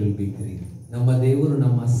ಇಟ್ ವಿಲ್ ಬಿ ಗ್ರೀನ್. ನಮ್ಮ ದೇವರು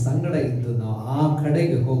ನಮ್ಮ ಸಂಗಡ ಇದ್ದು ನಾವು ಆ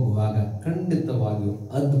ಕಡೆಗೆ ಹೋಗುವಾಗ ಖಂಡಿತವಾಗಿಯೂ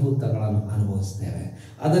ಅದ್ಭುತಗಳನ್ನು ಅನುಭವಿಸ್ತೇವೆ.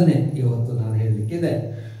 ಅದನ್ನೇ ಇವತ್ತು ನಾನು ಹೇಳಲಿಕ್ಕಿದೆ.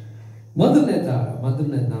 ಮೊದಲನೇ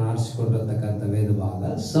ನಾನು ಆರಿಸಿಕೊಂಡಿರ್ತಕ್ಕಂಥ ವೇದ ಭಾಗ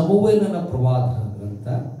ಸಮುವೇಲನ ಪ್ರವಾದನ ಗ್ರಂಥ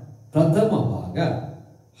ಪ್ರಥಮ ಭಾಗ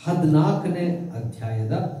 14ನೇ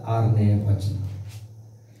ಅಧ್ಯಾಯದ 6ನೇ ವಚನ.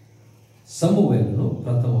 ಸಮುವೇಲನು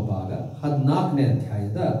ಪ್ರಥಮ ಭಾಗ 14ನೇ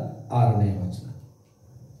ಅಧ್ಯಾಯದ 6ನೇ ವಚನ.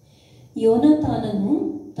 ಯೋನಾತಾನನು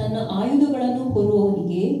ತನ್ನ ಆಯುಧಗಳನ್ನು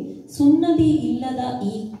ಹೊರುವವನಿಗೆ, ಸುನ್ನತಿ ಇಲ್ಲದ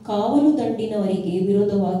ಈ ಕಾವಲು ದಂಡಿನವರಿಗೆ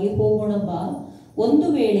ವಿರೋಧವಾಗಿ ಹೋಗೋಣ ಬಾ, ಒಂದು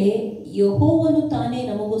ವೇಳೆ ಯೆಹೋವನು ತಾನೇ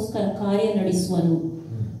ನಮಗೋಸ್ಕರ ಕಾರ್ಯ ನಡೆಸುವನು.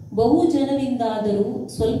 ಬಹು ಜನರಿಂದಾದರೂ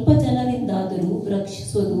ಸ್ವಲ್ಪ ಜನರಿಂದಾದರೂ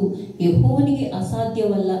ರಕ್ಷಿಸುವುದು ಯೆಹೋವನಿಗೆ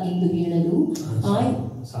ಅಸಾಧ್ಯವಲ್ಲ ಎಂದು ಹೇಳಲು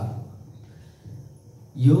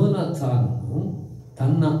ಯೋನಾತಾನನು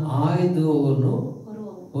ತನ್ನ ಆಯುಧವನ್ನು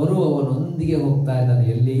ಹೊರುವವನೊಂದಿಗೆ ಹೋಗ್ತಾ ಇದ್ದಾನೆ.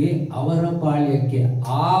 ಎಲ್ಲಿ? ಅವರ ಪಾಳ್ಯಕ್ಕೆ,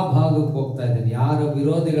 ಆ ಭಾಗಕ್ಕೆ ಹೋಗ್ತಾ ಇದ್ದಾನೆ. ಯಾರ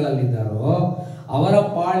ವಿರೋಧಿಗಳಲ್ಲಿದ್ದಾರೋ ಅವರ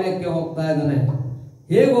ಪಾಳ್ಯಕ್ಕೆ ಹೋಗ್ತಾ ಇದ್ದಾನೆ.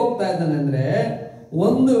 ಹೇಗೆ ಹೋಗ್ತಾ ಇದ್ದಾನೆ ಅಂದ್ರೆ,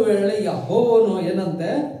 ಒಂದು ವೇಳೆ ಯೆಹೋವನು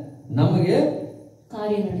ಏನಂತೆ ನಮಗೆ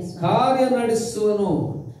ಕಾರ್ಯ ನಡೆಸುವನು.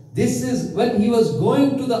 This is when he was going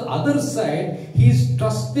to the other side, he is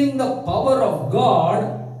trusting the power of God,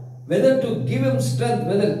 whether to give him strength,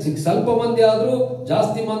 whether ಸ್ವಲ್ಪ ಮಂದಿ ಆದರೂ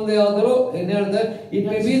ಜಾಸ್ತಿ ಮಂದಿ ಆದರೂ ಏನ್ ಹೇಳ್ತಾರೆ, it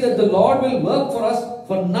may be that the Lord will work for us,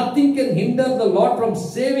 for nothing can hinder the Lord from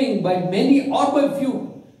saving by many or by few.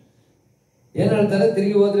 ಏನ್ ಹೇಳ್ತಾರೆ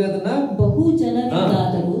ತಿರುಗಿ ಹೋದ್ರೆ ಅದನ್ನ, ಬಹು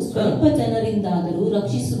ಜನರಿಂದಾದರೂ ಸ್ವಲ್ಪ ಜನರಿಂದಾದರೂ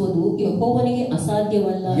ರಕ್ಷಿಸುವುದು ಯೆಹೋವನಿಗೆ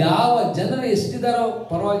ಅಸಾಧ್ಯವಲ್ಲ. ಯಾವ ಜನರು ಎಷ್ಟಿದಾರೋ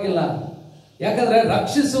ಪರವಾಗಿಲ್ಲ, ಯಾಕಂದ್ರೆ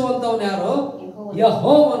ರಕ್ಷಿಸುವಂತವನು ಯಾರು?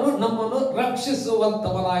 ಯೆಹೋವನು ನಮ್ಮನ್ನು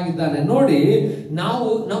ರಕ್ಷಿಸುವಂತವನಾಗಿದ್ದಾನೆ. ನೋಡಿ, ನಾವು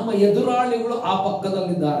ನಮ್ಮ ಎದುರಾಳಿಗಳು ಆ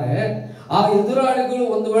ಪಕ್ಕದಲ್ಲಿದ್ದಾರೆ. ಆ ಎದುರಾಳಿಗಳು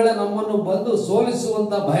ಒಂದು ವೇಳೆ ನಮ್ಮನ್ನು ಬಂದು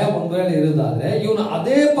ಸೋಲಿಸುವಂತ ಭಯ ಒಂದು ವೇಳೆ ಇರುವುದಾದ್ರೆ, ಇವನು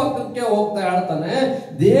ಅದೇ ಪಕ್ಕಕ್ಕೆ ಹೋಗ್ತಾ ಹೇಳ್ತಾನೆ,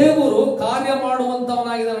 ದೇವರು ಕಾರ್ಯ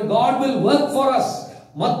ಮಾಡುವಂತವನಾಗಿದ್ದಾನೆ. God will work for us.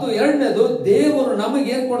 ಮತ್ತು ಎರಡನೇದು, ದೇವರು ನಮಗೆ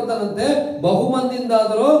ಏನ್ ಕೊಡ್ತಾನಂತೆ,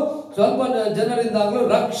 ಬಹುಮಂದಿಯಿಂದಾದರೂ ಸ್ವಲ್ಪ ಜನರಿಂದಾಗಲೂ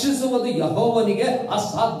ರಕ್ಷಿಸುವುದು ಯೆಹೋವನಿಗೆ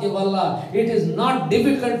ಅಸಾಧ್ಯವಲ್ಲ. It is not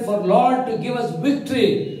difficult for lord to give us victory,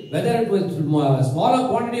 whether it was smaller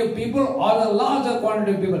quantity of people or a larger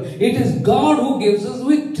quantity of people. It is God who gives us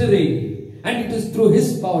victory, and it is through his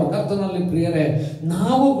power. ಕರ್ತನಲ್ಲಿ ಪ್ರಿಯರೇ,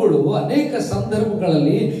 ನಾವುಗಳು ಅನೇಕ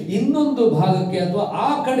ಸಂದರ್ಭಗಳಲ್ಲಿ ಇನ್ನೊಂದು ಭಾಗಕ್ಕೆ ಅಥವಾ ಆ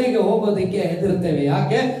ಕಡೆಗೆ ಹೋಗೋದಕ್ಕೆ ಹೆದರ್ತೇವೆ.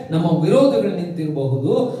 ಯಾಕೆ? ನಮ್ಮ ವಿರೋಧಗಳು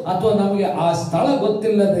ನಿಂತಿರಬಹುದು, ಅಥವಾ ನಮಗೆ ಆ ಸ್ಥಳ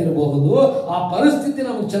ಗೊತ್ತಿಲ್ಲದೆ ಇರಬಹುದು, ಆ ಪರಿಸ್ಥಿತಿ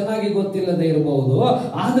ನಮ್ಗೆ ಚೆನ್ನಾಗಿ ಗೊತ್ತಿಲ್ಲದೆ ಇರಬಹುದು.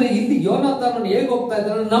 ಆದ್ರೆ ಇಲ್ಲಿ ಯೋನಾಥನನು ಹೇಗೆ ಹೋಗ್ತಾ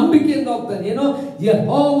ಇದ್ದಾನೆ? ನಂಬಿಕೆಯಿಂದ ಹೋಗ್ತಾ ಇದ್ದಾನೆ. ಏನು?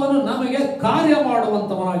 ಯೆಹೋವನು ನಮಗೆ ಕಾರ್ಯ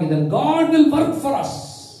ಮಾಡುವಂತವನಾಗಿದ್ದಾನೆ. God will work for us.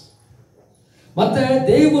 ಮತ್ತೆ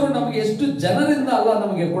ದೇವರು ನಮಗೆ ಎಷ್ಟು ಜನರಿಂದ ಅಲ್ಲ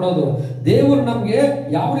ನಮಗೆ ಕೊಡೋದು, ದೇವರು ನಮಗೆ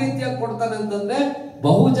ಯಾವ ರೀತಿಯಾಗಿ ಕೊಡ್ತಾನೆ ಅಂತಂದ್ರೆ,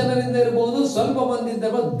 ಬಹು ಜನರಿಂದ ಇರಬಹುದು, ಸ್ವಲ್ಪ ಮಂದಿಯಿಂದ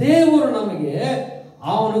ಇರಬಹುದು, ದೇವರು ನಮಗೆ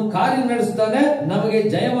ಅವನು ಕಾರ್ಯ ನಡೆಸ್ತಾನೆ, ನಮಗೆ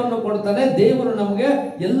ಜಯವನ್ನು ಕೊಡ್ತಾನೆ. ದೇವರು ನಮಗೆ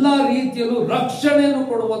ಎಲ್ಲಾ ರೀತಿಯಲ್ಲೂ ರಕ್ಷಣೆಯನ್ನು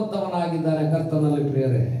ಕೊಡುವಂತವನಾಗಿದ್ದಾನೆ. ಕರ್ತನಲ್ಲಿ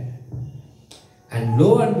ಪ್ರಿಯರೇ, and low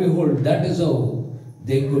and behold, that is how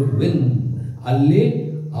they could win. ಅಲ್ಲಿ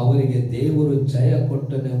ಅವರಿಗೆ ದೇವರು ಜಯ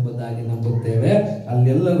ಕೊಟ್ಟನೆಂಬುದಾಗಿ ನಂಬುತ್ತೇವೆ.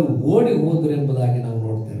 ಅಲ್ಲೆಲ್ಲರೂ ಓಡಿ ಹೋದರು ಎಂಬುದಾಗಿ ನಾವು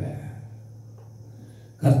ನೋಡ್ತೇವೆ.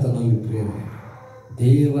 ಕರ್ತನಲ್ಲಿ ಪ್ರಿಯರೇ,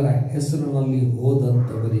 ದೇವರ ಹೆಸರಿನಲ್ಲಿ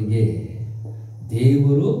ಹೋದಂಥವರಿಗೆ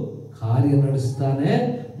ದೇವರು ಕಾರ್ಯ ನಡೆಸ್ತಾನೆ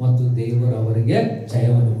ಮತ್ತು ದೇವರು ಅವರಿಗೆ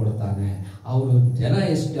ಜಯವನ್ನು ಕೊಡ್ತಾನೆ. ಅವರು ಜನ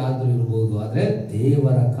ಎಷ್ಟಾದರೂ ಇರ್ಬೋದು, ಆದರೆ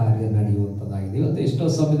ದೇವರ ಕಾರ್ಯ ನಡೆಯುವಂಥದ್ದಾಗಿದೆ. ಇವತ್ತು ಎಷ್ಟೋ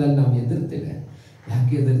ಸಮಯದಲ್ಲಿ ನಾವು ಎದುರ್ತೇವೆ.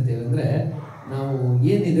 ಯಾಕೆ ಎದುರ್ತೇವೆ ಅಂದರೆ, ನಾವು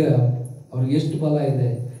ಏನಿದೆ, ಅವ್ರಿಗೆ ಎಷ್ಟು ಬಲ ಇದೆ,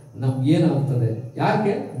 ನಮ್ಗೆ ಏನಾಗ್ತದೆ,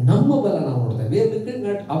 ಯಾಕೆ? ನಮ್ಮ ಬಲ ನಾವು ನೋಡ್ತೇವೆ. we are looking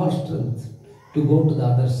at our strength to go to the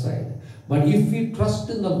other side, but if we trust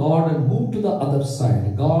in the Lord and move to the other side,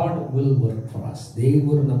 God will work for us.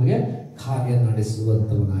 ದೇವರು ನಮಗೆ ಕಾರ್ಯ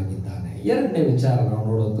ನಡೆಸುವಂತವನಾಗಿದ್ದಾನೆ. ಎರಡನೇ ವಿಚಾರ ನಾವು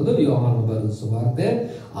ನೋಡುವಂಥದ್ದು ಯೋಹಾನನ ಬರೆದ ಸುವಾರ್ತೆ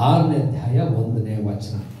 6ನೇ ಅಧ್ಯಾಯ 1ನೇ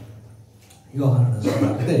ವಚನ. ಯೋಹಾನನ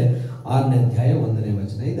ಸುವಾರ್ತೆ 6ನೇ ಅಧ್ಯಾಯ 1ನೇ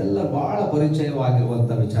ವಚನ. ಇದೆಲ್ಲ ಬಹಳ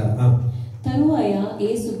ಪರಿಚಯವಾಗಿರುವಂತ ವಿಚಾರ. ತರುವಾಯ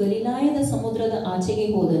ಯೇಸು ಗಲಿಲಾಯದ ಸಮುದ್ರದ ಆಚೆಗೆ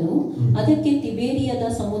ಹೋದನು. ಅದಕ್ಕೆ ತಿಬೇರಿಯದ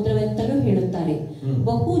ಸಮುದ್ರವೆಂತಲೂ ಹೇಳುತ್ತಾರೆ.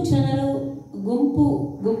 ಬಹು ಜನರು ಗುಂಪು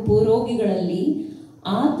ಗುಂಪು ರೋಗಿಗಳಲ್ಲಿ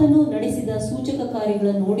ಆತನು ನಡೆಸಿದ ಸೂಚಕ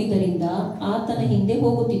ಕಾರ್ಯಗಳನ್ನು ನೋಡಿದರಿಂದ ಆತನ ಹಿಂದೆ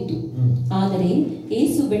ಹೋಗುತ್ತಿತ್ತು. ಆದರೆ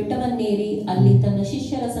ಯೇಸು ಬೆಟ್ಟವನ್ನೇರಿ ಅಲ್ಲಿ ತನ್ನ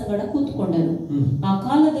ಶಿಷ್ಯರ ಸಂಗಡ ಕೂತ್ಕೊಂಡನು. ಆ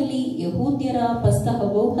ಕಾಲದಲ್ಲಿ ಯಹೂದ್ಯರ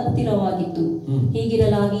ಪಸ್ಕಹವು ಹತ್ತಿರವಾಗಿತ್ತು.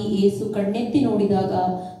 ಹೀಗಿರಲಾಗಿ ಯೇಸು ಕಣ್ಣೆತ್ತಿ ನೋಡಿದಾಗ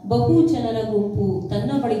ಬಹು ಜನರ ಗುಂಪು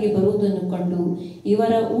ತನ್ನ ಬಳಿಗೆ ಬರುವುದನ್ನು ಕಂಡು,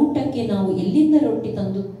 ಇವರ ಊಟಕ್ಕೆ ನಾವು ಎಲ್ಲಿಂದ ರೊಟ್ಟಿ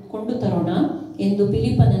ತಂದುಕೊಂಡು ತರೋಣ ಎಂದು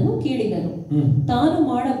ಫಿಲಿಪ್ಪನನ್ನು ಕೇಳಿದನು. ತಾನು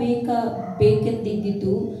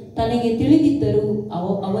ಮಾಡಬೇಕೆಂದಿದ್ದು ತನಗೆ ತಿಳಿದಿದ್ದರೂ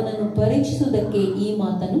ಅವನನ್ನು ಪರೀಕ್ಷಿಸುವುದಕ್ಕೆ ಈ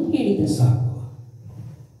ಮಾತನ್ನು ಹೇಳಿದನು. ಸಾಕು.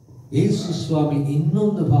 ಯೇಸು ಸ್ವಾಮಿ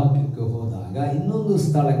ಇನ್ನೊಂದು ಭಾಗಕ್ಕೆ ಹೋದಾಗ, ಇನ್ನೊಂದು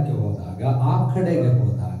ಸ್ಥಳಕ್ಕೆ ಹೋದಾಗ, ಆ ಕಡೆಗೆ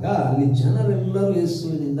ಹೋದಾಗ ಅಲ್ಲಿ ಜನರೆಲ್ಲರೂ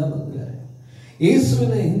ಯೇಸುವಿನಿಂದ ಬಂದಿದ್ದಾರೆ.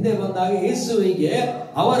 ಯೇಸುವಿನ ಹಿಂದೆ ಬಂದಾಗ ಯೇಸುವಿಗೆ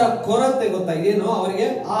ಅವರ ಕೊರತೆ ಗೊತ್ತಾಗಿದೆ. ಏನು? ಅವರಿಗೆ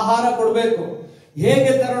ಆಹಾರ ಕೊಡಬೇಕು.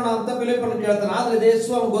 ಹೇಗೆ ತರೋಣ ಅಂತ ಫಿಲಿಪ್ಪನು ಕೇಳ್ತಾನೆ. ಆದ್ರೆ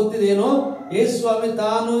ಯೇಸುಸ್ವಾಮಿ ಗೊತ್ತಿದೇನು? ಯೇಸುಸ್ವಾಮಿ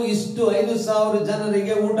ತಾನು ಇಷ್ಟು 5,000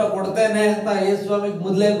 ಜನರಿಗೆ ಊಟ ಕೊಡ್ತೇನೆ ಅಂತ ಯೇಸುಸ್ವಾಮಿಗೆ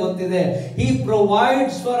ಮೊದಲೇ ಗೊತ್ತಿದೆ. He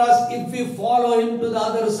provides for us if we follow him to the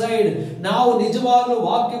other side. ನಾವು ನಿಜವಾಗ್ಲೂ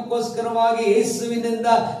ವಾಕ್ಯಕ್ಕೋಸ್ಕರವಾಗಿ ಯೇಸುವಿನಿಂದ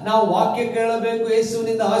ನಾವು ವಾಕ್ಯ ಕೇಳಬೇಕು,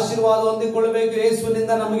 ಯೇಸುವಿನಿಂದ ಆಶೀರ್ವಾದ ಹೊಂದಿಕೊಳ್ಳಬೇಕು,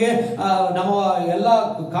 ಯೇಸುವಿನಿಂದ ನಮಗೆ ನಮ್ಮ ಎಲ್ಲ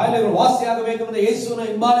ಕಾಯಿಲೆಗಳು ವಾಸಿ ಆಗಬೇಕೆಂಬುದು ಯೇಸುವನ್ನು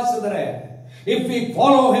ಹಿಂಬಾಲಿಸಿದರೆ, if we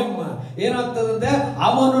follow him, ಏನಾಗ್ತದಂತೆ?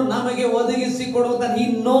 ಅವನು ನಮಗೆ ಒದಗಿಸಿ ಕೊಡುವಂತ, he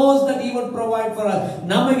knows that he would provide for us.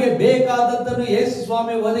 ನಮಗೆ ಬೇಕಾದದ್ದನ್ನು ಯೇಸು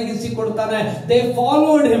ಸ್ವಾಮಿ ಒದಗಿಸಿ ಕೊಡ್ತಾನೆ. They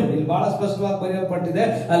followed him. ಇಲ್ಲಿ ಬಹಳ ಸ್ಪಷ್ಟವಾಗಿ ಬರೆಯಲ್ಪಟ್ಟಿದೆ,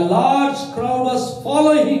 a large crowd was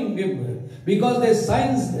following him because they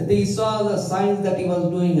saw the signs that he was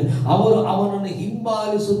doing. ಅವರು ಅವನನ್ನು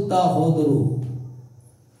ಹಿಂಬಾಲಿಸುತ್ತಾ ಹೋದರು.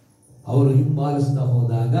 ಅವರು ಹಿಂಬಾಲಿಸುತ್ತಾ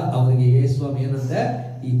ಹೋದಾಗ ಅವರಿಗೆ ಯೇಸು ಸ್ವಾಮಿ ಏನಂದ್ರೆ,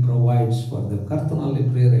 he provides for them. ಕರ್ತನಲ್ಲಿ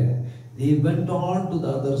ಪ್ರಿಯರೇ, They went on to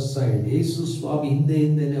the other side. ಯೇಸು ಸ್ವಾಮಿ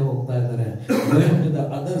ಹಿಂದೆನೆ ಹೋಗ್ತಾ ಇದ್ದಾರೆ. Went to the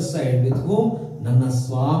other side with whom? ನನ್ನ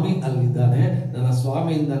ಸ್ವಾಮಿ ಅಲ್ಲಿದ್ದಾನೆ, ನನ್ನ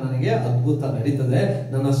ಸ್ವಾಮಿಯಿಂದ ನನಗೆ ಅದ್ಭುತ ನಡೀತದೆ,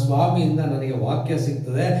 ನನ್ನ ಸ್ವಾಮಿಯಿಂದ ನನಗೆ ವಾಕ್ಯ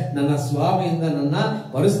ಸಿಗ್ತದೆ, ನನ್ನ ಸ್ವಾಮಿಯಿಂದ ನನ್ನ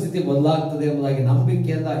ಪರಿಸ್ಥಿತಿ ಬದಲಾಗ್ತದೆ ಎಂಬುದಾಗಿ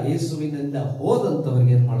ನಂಬಿಕೆಯಿಂದ ಯೇಸುವಿನಿಂದ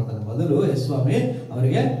ಹೋದಂತವರಿಗೆ ಏನ್ ಮಾಡ್ತಾನೆ? ಮೊದಲು ಸ್ವಾಮಿ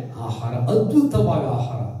ಅವರಿಗೆ ಆಹಾರ, ಅದ್ಭುತವಾದ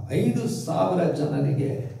ಆಹಾರ, 5,000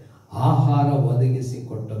 ಜನರಿಗೆ ಆಹಾರ ಒದಗಿಸಿ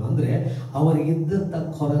ಕೊಟ್ಟನು. ಅಂದ್ರೆ ಅವರಿಗಿದ್ದಂತ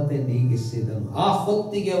ಕೊರತೆ ನೀಗಿಸಿದನು. ಆ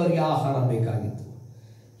ಹೊತ್ತಿಗೆ ಅವರಿಗೆ ಆಹಾರ ಬೇಕಾಗಿತ್ತು.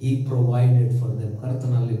 He provided for them.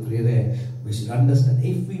 ಕರ್ತನಲ್ಲಿ ಪ್ರಿಯರೇ, we should understand,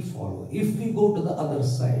 if we follow, if we go to the other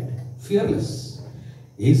side fearless,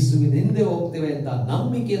 ಯೇಸುವಿನ ಹಿಂದೆ ಹೋಗ್ತೇವೆ ಅಂತ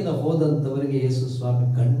ನಂಬಿಕೆಯಿಂದ ಹೋದಂತವರಿಗೆ ಯೇಸು ಸ್ವಾಮಿ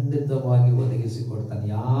ಖಂಡಿತವಾಗಿ ಒದಗಿಸಿ ಕೊಡ್ತಾನೆ.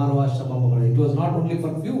 ಯಾರು ಆ ಶ್ರಮಗಳು, it was not only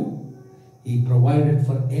for few, he provided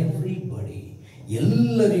for everybody.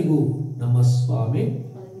 ಎಲ್ಲರಿಗೂ ನಮ್ಮ ಸ್ವಾಮಿ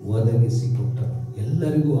ಒದಗಿಸಿಕೊಟ್ಟರು.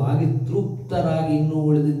 ಎಲ್ಲರಿಗೂ ಆಗಿ ತೃಪ್ತರಾಗಿ ಇನ್ನೂ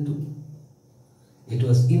ಉಳಿದಿತ್ತು. It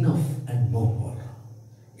was enough and no more.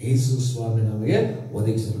 ಯೇಸು ಸ್ವಾಮಿ ನಮಗೆ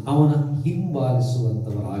ಒದಗಿಸಲು, ಅವನ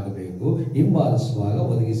ಹಿಂಬಾಲಿಸುವಂತವರಾಗಬೇಕು. ಹಿಂಬಾಲಿಸುವಾಗ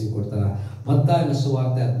ಒದಗಿಸಿಕೊಡ್ತಾರ. ಮತ್ತಾಯನ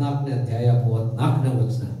ಸುವಾರ್ತೆ 14ನೇ ಅಧ್ಯಾಯ 34ನೇ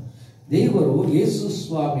ವಚನ. ದೇವರು ಯೇಸು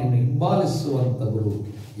ಸ್ವಾಮಿಯನ್ನು ಹಿಂಬಾಲಿಸುವಂತವರು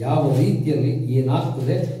ಯಾವ ರೀತಿಯಲ್ಲಿ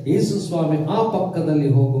ಏನಾಗ್ತದೆ? ಯೇಸು ಸ್ವಾಮಿ ಆ ಪಕ್ಕದಲ್ಲಿ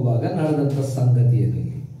ಹೋಗುವಾಗ ನಡೆದಂತ ಸಂಗತಿಯಲ್ಲಿ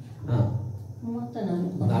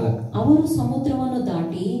ಅವರು ಸಮುದ್ರವನ್ನು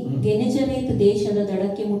ದಾಟಿ ಗೆನೆಜರೇತ್ ದೇಶದ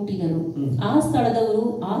ದಡಕ್ಕೆ ಮುಟ್ಟಿದರು. ಆ ಸ್ಥಳದವರು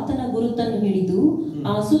ಆತನ ಗುರುತನ್ನು ಹಿಡಿದು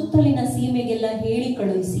ಆ ಸುತ್ತಲಿನ ಸೀಮೆಗೆಲ್ಲ ಹೇಳಿ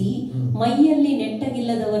ಕಳುಹಿಸಿ, ಮೈಯಲ್ಲಿ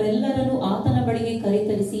ನೆಟ್ಟಗಿಲ್ಲದವರೆಲ್ಲರನ್ನು ಆತನ ಬಳಿಗೆ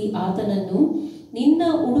ಕರೆತರಿಸಿ ಆತನನ್ನು, ನಿನ್ನ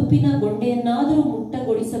ಉಡುಪಿನ ಗೊಂಡೆಯನ್ನಾದರೂ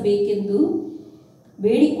ಮುಟ್ಟಗೊಳಿಸಬೇಕೆಂದು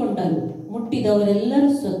ಬೇಡಿಕೊಂಡರು. ಮುಟ್ಟಿದವರೆಲ್ಲರೂ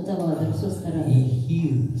ಸ್ವಸ್ಥರಾದರು.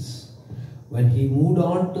 When he moved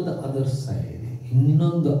on to the other side,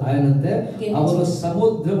 ಇನ್ನೊಂದು ಏನಂತೆ, ಅವರು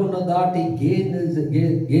ಸಮುದ್ರವನ್ನು ದಾಟಿ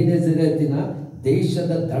ಗೆನೆಜರೇತಿನ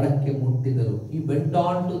ದೇಶದ ದಡಕ್ಕೆ ಮುಟ್ಟಿದರು. He went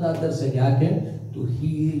on to the other side. ಯಾಕೆ? To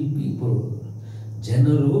heal people.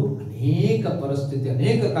 ಜನರು ಅನೇಕ ಪರಿಸ್ಥಿತಿ,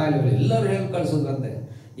 ಅನೇಕ ಕಾಯಿಲೆಗಳು, ಎಲ್ಲರೂ ಹೇಳಿ ಕಳಿಸೋದ್ರಂತೆ.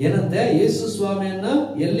 ಏನಂತೆ? ಯೇಸು ಸ್ವಾಮಿಯನ್ನ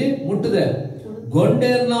ಎಲ್ಲಿ ಮುಟ್ಟಿದೆ?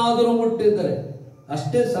 ಗೊಂಡೆಯನ್ನಾದರೂ ಮುಟ್ಟಿದ್ದಾರೆ.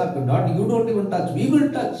 ಅಷ್ಟೇ ಸಾಕು. You don't even touch, we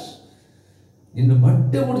will touch. ನಿನ್ನ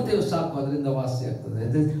ಬಟ್ಟೆ ಮುಡ್ತೇವೆ ಸಾಕು, ಅದರಿಂದ ವಾಸಿ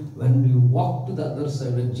ಆಗ್ತದೆ. When you walk to the other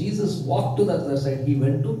side, when Jesus walked to the other side, he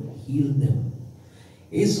went to heal them.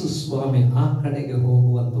 ಯೇಸು ಸ್ವಾಮಿ ಆ ಕಡೆಗೆ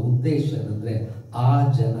ಹೋಗುವಂತ ಉದ್ದೇಶ ಏನಂದ್ರೆ, ಆ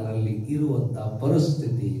ಜನರಲ್ಲಿ ಇರುವಂತ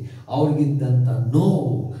ಪರಿಸ್ಥಿತಿ, ಅವ್ರಿಗಿದ್ದಂತ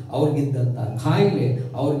ನೋವು, ಅವ್ರಿಗಿದ್ದಂತ ಕಾಯಿಲೆ,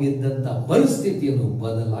 ಅವ್ರಿಗಿದ್ದಂತ ಪರಿಸ್ಥಿತಿಯನ್ನು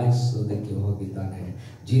ಬದಲಾಯಿಸೋದಕ್ಕೆ ಹೋಗಿದ್ದಾನೆ.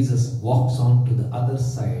 Jesus walks on to the other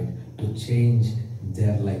side to change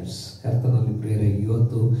their lives. ಕರ್ತನಲ್ಲಿ ಪ್ರಿಯರೇ,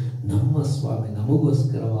 ಇವತ್ತು ನಮ್ಮ ಸ್ವಾಮಿ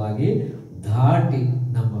ನಮಗೋಸ್ಕರವಾಗಿ ದಾಟಿ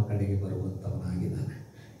ನಮ್ಮ ಕಡೆಗೆ ಬರುವಂತವನಾಗಿದ್ದಾನೆ.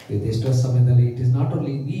 ಎಷ್ಟೋ ಸಮಯದಲ್ಲಿ it is not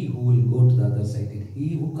only we who will go to the other side, it he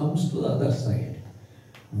who comes to the other side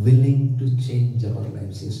willing to change our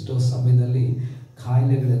lives. ಎಷ್ಟೋ ಸಮಯದಲ್ಲಿ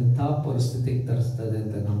ಕಾಯಿಲೆಗಳೆಂಥ ಪರಿಸ್ಥಿತಿಗೆ ತರಿಸ್ತದೆ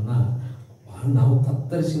ಅಂತ ನಾವು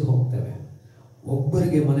ತತ್ತರಿಸಿ ಹೋಗ್ತೇವೆ.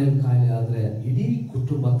 ಒಬ್ಬರಿಗೆ ಮನೆಯಲ್ಲಿ ಕಾಯಿಲೆ ಆದರೆ ಇಡೀ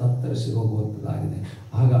ಕುಟುಂಬ ತತ್ತರಿಸಿ ಹೋಗುವಂಥದ್ದಾಗಿದೆ.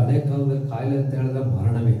 ಆಗ ಹಳೆ ಕಾಲದಲ್ಲಿ ಕಾಯಿಲೆ ಅಂತ ಹೇಳಿದ್ರೆ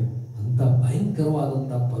ಮರಣವೇ, ಅಂತ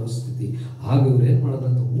ಭಯಂಕರವಾದಂಥ ಪರಿಸ್ಥಿತಿ. ಆಗ ಇವ್ರು ಏನು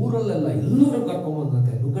ಮಾಡೋದಂತ ಊರಲ್ಲೆಲ್ಲ ಎಲ್ಲರೂ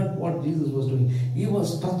ಕರ್ಕೊಂಬಂದಂತೆ. Look at what Jesus was doing. He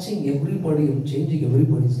was touching everybody, changing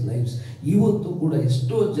everybody's lives. ಇವತ್ತು ಕೂಡ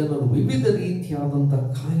ಎಷ್ಟೋ ಜನರು ವಿವಿಧ ರೀತಿಯಾದಂಥ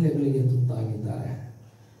ಕಾಯಿಲೆಗಳಿಗೆ ತುತ್ತಾಗಿದ್ದಾರೆ.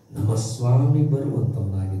 ನಮ್ಮ ಸ್ವಾಮಿ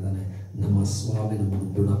ಬರುವಂಥವನಾಗಿದ್ದಾನೆ. ನಮ್ಮ ಸ್ವಾಮಿ ನಮ್ಮನ್ನು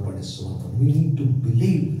ಗುಣಪಡಿಸುವಂಥ. We need to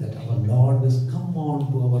believe that our Lord has come on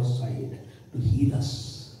to our side to heal us.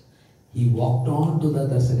 He walked on to the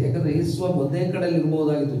other side. ಯಾಕಂದ್ರೆ ಯೇಸು ಒಂದೇ ಕಡೆಯಲ್ಲಿ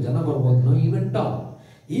ಇರ್ಬೋದಾಗಿತ್ತು, ಜನ ಬರ್ಬೋದು. No, he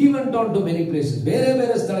went on to many places. ಬೇರೆ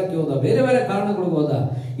ಬೇರೆ ಸ್ಥಳಕ್ಕೆ ಹೋದ, ಬೇರೆ ಬೇರೆ ಕಾರಣಗಳಿಗೆ ಹೋದ.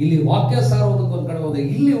 ಇಲ್ಲಿ ವಾಕ್ಯ ಸಾರೋದಕ್ಕೆ ಒಂದು ಕಡೆ ಹೋದ.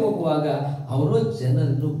 ಇಲ್ಲಿ ಹೋಗುವಾಗ ಅವರು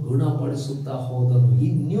ಜನರನ್ನು ಗುಣಪಡಿಸುತ್ತಾ ಹೋದನು. He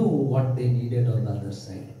knew what they needed on the other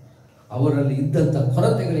side. ಅವರಲ್ಲಿ ಇದ್ದಂಥ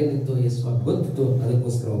ಕೊರತೆಗಳೇನಿತ್ತು ಯೇಸುವಾಗಿ ಗೊತ್ತಿತ್ತು.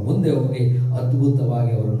 ಅದಕ್ಕೋಸ್ಕರ ಮುಂದೆ ಹೋಗಿ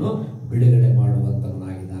ಅದ್ಭುತವಾಗಿ ಅವರನ್ನು ಬಿಡುಗಡೆ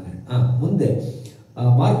ಮಾಡುವಂತವನಾಗಿದ್ದಾನೆ. ಮುಂದೆ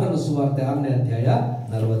ಮಾರ್ಕನ ಸುವಾರ್ತೆ 6ನೇ ಅಧ್ಯಾಯ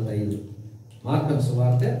 45. ಮಾರ್ಕನ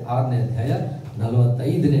ಸುವಾರ್ತೆ 6ನೇ ಅಧ್ಯಾಯ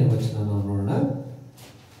 45ನೇ ವಚನ ನಾವು ನೋಡೋಣ.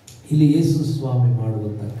 ಇಲ್ಲಿ ಯೇಸು ಸ್ವಾಮಿ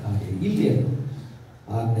ಮಾಡುವಂತ ಕಾರ್ಯ ಇಲ್ಲಿ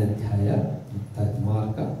 6ನೇ ಅಧ್ಯಾಯ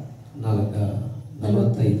ಮಾರ್ಕ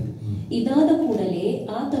 45. ಇದಾದ ಕೂಡಲೇ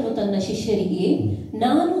ಆತನು ತನ್ನ ಶಿಷ್ಯರಿಗೆ,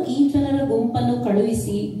 ನಾನು ಈ ಜನರ ಗುಂಪನ್ನು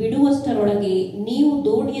ಕಳುಹಿಸಿ ಬಿಡುವಷ್ಟರೊಳಗೆ ನೀವು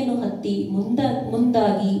ದೋಣಿಯನ್ನು ಹತ್ತಿ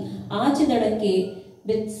ಮುಂದಾಗಿ ಆಚೆ ದಡಕ್ಕೆ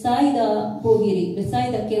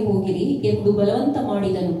ಬೆತ್ಸಾಯಿದಕ್ಕೆ ಹೋಗಿರಿ ಎಂದು ಬಲವಂತ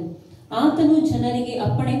ಮಾಡಿದನು. ಆತನು ಜನರಿಗೆ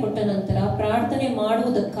ಅಪ್ಪಣೆ ಕೊಟ್ಟ ನಂತರ ಪ್ರಾರ್ಥನೆ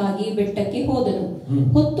ಮಾಡುವುದಕ್ಕಾಗಿ ಬೆಟ್ಟಕ್ಕೆ ಹೋದನು.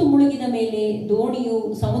 ಹೊತ್ತು ಮುಳುಗಿದ ಮೇಲೆ ದೋಣಿಯು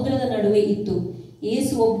ಸಮುದ್ರದ ನಡುವೆ ಇತ್ತು.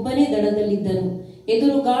 ಯೇಸು ಒಬ್ಬನೇ ದಡದಲ್ಲಿದ್ದನು.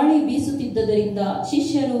 ಎದುರು ಗಾಳಿ ಬೀಸುತ್ತಿದ್ದರಿಂದ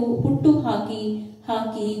ಶಿಷ್ಯರು ಹುಟ್ಟು ಹಾಕಿ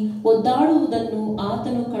ಒದ್ದಾಡುವುದನ್ನು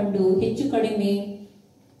ಆತನು ಕಂಡು ಹೆಚ್ಚು ಕಡಿಮೆ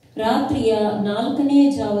ರಾತ್ರಿಯ 4ನೇ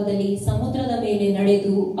ಜಾವದಲ್ಲಿ ಸಮುದ್ರದ ಮೇಲೆ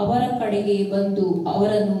ನಡೆದು ಅವರ ಕಡೆಗೆ ಬಂದು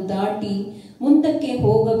ಅವರನ್ನು ದಾಟಿ ಮುಂದಕ್ಕೆ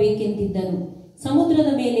ಹೋಗಬೇಕೆಂದಿದ್ದನು. ಸಮುದ್ರದ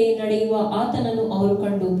ಮೇಲೆ ನಡೆಯುವ ಆತನನ್ನು ಅವರು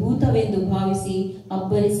ಕಂಡು ಭೂತವೆಂದು ಭಾವಿಸಿ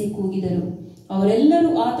ಅಬ್ಬರಿಸಿ ಕೂಗಿದರು.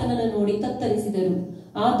 ಅವರೆಲ್ಲರೂ ಆತನನ್ನು ನೋಡಿ ತತ್ತರಿಸಿದರು.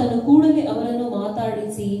 ಆತನು ಕೂಡಲೇ ಅವರನ್ನು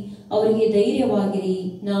ಮಾತಾಡಿಸಿ ಅವರಿಗೆ ಧೈರ್ಯವಾಗಿರಿ,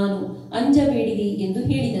 ನಾನು ಅಂಜಬೇಡಿರಿ ಎಂದು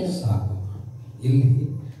ಹೇಳಿದನು. ಸಾಕು. ಇಲ್ಲಿ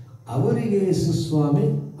ಅವರಿಗೆ ಯೇಸು ಸ್ವಾಮಿ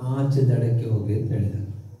ಆಚೆ ದಡಕ್ಕೆ ಹೋಗಿ ಅಂತ ಹೇಳಿದನು.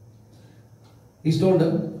 He told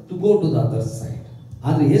them to go to the other side.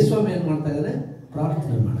 ಆದ್ರೆ ಯೇಸು ಸ್ವಾಮಿ ಏನ್ ಮಾಡ್ತಾ ಇದ್ದಾರೆ?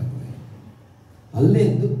 ಪ್ರಾರ್ಥನೆ ಮಾಡಕ್ಕೆ ಅಲ್ಲೇ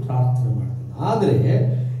ಇದ್ದು ಪ್ರಾರ್ಥನೆ ಮಾಡ್ತಾರೆ. ಆದ್ರೆ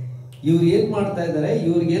ಇವ್ರು ಏನ್ ಮಾಡ್ತಾ ಇದ್ದಾರೆ?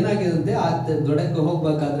 ಇವ್ರಿಗೆ ಏನಾಗಿದೆ? ಆ ದೊಡ್ಡಕ್ಕೆ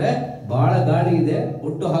ಹೋಗ್ಬೇಕಾದ್ರೆ ಬಹಳ ಗಾಳಿ ಇದೆ,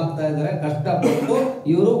 ಹುಟ್ಟು ಹಾಕ್ತಾ ಇದ್ದಾರೆ, ಕಷ್ಟಪಟ್ಟು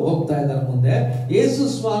ಇವರು ಹೋಗ್ತಾ ಇದ್ದಾರೆ ಮುಂದೆ. ಯೇಸು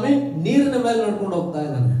ಸ್ವಾಮಿ ನೀರಿನ ಮೇಲೆ ನಡ್ಕೊಂಡು ಹೋಗ್ತಾ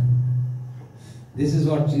ಇದ್ದಾನೆ. This is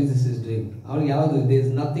what Jesus is doing. ಅವ್ರಿಗೆ ಯಾವುದು? There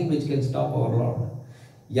is nothing which can stop hour lord.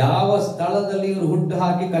 ಯಾವ ಸ್ಥಳದಲ್ಲಿ ಇವರು ಹುಟ್ಟು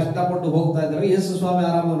ಹಾಕಿ ಕಷ್ಟಪಟ್ಟು ಹೋಗ್ತಾ ಇದ್ದಾರೆ, ಯೇಸು ಸ್ವಾಮಿ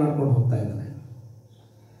ಆರಾಮಾಗಿ ನಡ್ಕೊಂಡು ಹೋಗ್ತಾ ಇದ್ದಾನೆ.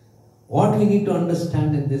 What we need to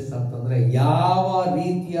understand in this ಅಂತಂದ್ರೆ, ಯಾವ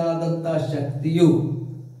ರೀತಿಯಾದಂತ ಶಕ್ತಿಯು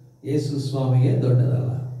ಯೇಸು ಸ್ವಾಮಿಗೆ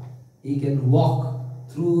ದೊಡ್ಡದಲ್ಲ. He can walk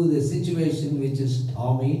through the situation which is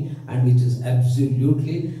stormy and which is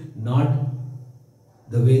absolutely not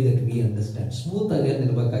the way that we understand. Smooth ಆಗಿ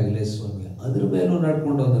ಇರಬೇಕಾಗಿಲ್ಲ ಯೇಸು ಸ್ವಾಮಿ. ಅದ್ರ ಮೇಲೂ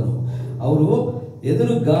ನಡ್ಕೊಂಡು ಹೋದನು. ಅವರು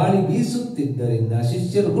ಎದುರು ಗಾಳಿ ಬೀಸುತ್ತಿದ್ದರಿಂದ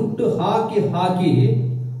ಶಿಷ್ಯರು ಹುಟ್ಟು ಹಾಕಿ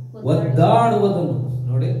ಒದ್ದಾಡುವುದನ್ನು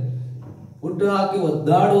ನೋಡಿ. ಹುಟ್ಟು ಹಾಕಿ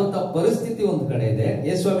ಒದ್ದಾಡುವಂತ ಪರಿಸ್ಥಿತಿ ಒಂದು ಕಡೆ ಇದೆ.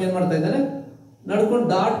 ಯೇಸು ಸ್ವಾಮಿ ಏನ್ ಮಾಡ್ತಾ ಇದ್ದಾನೆ? ನಡ್ಕೊಂಡು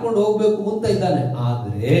ದಾಟ್ಕೊಂಡು ಹೋಗ್ಬೇಕು ಮುಂತ ಇದ್ದಾನೆ.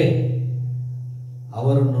 ಆದ್ರೆ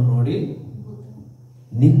ಅವರನ್ನು ನೋಡಿ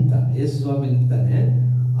ನಿಂತ ಯೇಸು ಸ್ವಾಮಿ ನಿಂತಾನೆ.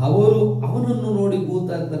 ಅವರು ಅವನನ್ನು ನೋಡಿ ಭೂತ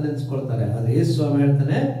ಅಂತ ನೆನೆಸ್ಕೊಳ್ತಾರೆ. ಆದ್ರೆ ಯೇಸು ಸ್ವಾಮಿ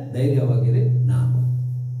ಹೇಳ್ತಾನೆ, ಧೈರ್ಯವಾಗಿರಿ, ನಾನು.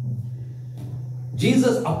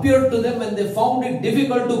 Jesus appeared to them when they found it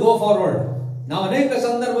difficult to go forward. ನಾವು ಅನೇಕ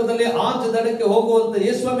ಸಂದರ್ಭದಲ್ಲಿ ಆಚೆ ದಡಕ್ಕೆ ಹೋಗುವಂತ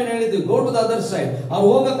ಯೇಸು ಸ್ವಾಮಿ ಹೇಳಿದ್ವಿ, go to the other side. ಅವ್ರು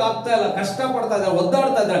ಹೋಗಕ್ ಆಗ್ತಾ ಇಲ್ಲ, ಕಷ್ಟ ಪಡ್ತಾ ಇದ್ದಾರೆ,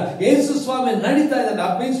 ಒದ್ದಾಡ್ತಾ ಇದ್ದಾರೆ. ಯೇಸು ಸ್ವಾಮಿ ನಡೀತಾ ಇದ್ದಾರೆ.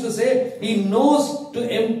 That means to say he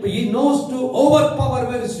knows to overpower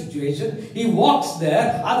every situation. He walks there.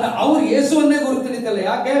 ಆದ್ರೆ ಅವ್ರು ಯೇಸುವನ್ನೇ ಗುರುತಿಡಿತಲ್ಲ.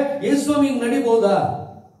 ಯಾಕೆ? ಯೇಸು ಸ್ವಾಮಿ ಹಿಂಗ್ ನಡಿಬಹುದಾ?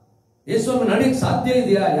 ಯೇಸು ಸ್ವಾಮಿ ನಡೆಯಕ್ ಸಾಧ್ಯ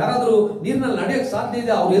ಇದೆಯಾ? ಯಾರಾದ್ರೂ ನೀರಿನಲ್ಲಿ ನಡೆಯಕ್ ಸಾಧ್ಯ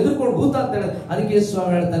ಇದೆಯಾ? ಅವ್ರು ಎದುರ್ಕೊಂಡು ಭೂತ ಅಂತ ಹೇಳ. ಅದಕ್ಕೆ ಯೇಸು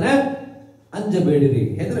ಸ್ವಾಮಿ ಹೇಳ್ತಾನೆ, ಅಂಜಬೇಡಿರಿ,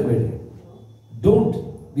 ಹೆದರಬೇಡಿರಿ. ಡೋಂಟ್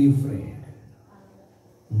ಬಿ ಅಫ್ರೇಡ್,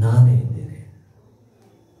 ನಾನೇ ಇದ್ದೇನೆ.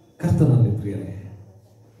 ಕರ್ತನಲ್ಲಿ ಪ್ರಿಯರೇ,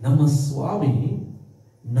 ನಮ್ಮ ಸ್ವಾಮಿ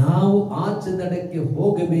ನಾವು ಆಚೆ ದಡಕ್ಕೆ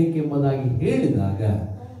ಹೋಗಬೇಕೆಂಬುದಾಗಿ ಹೇಳಿದಾಗ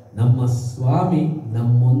ನಮ್ಮ ಸ್ವಾಮಿ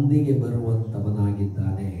ನಮ್ಮೊಂದಿಗೆ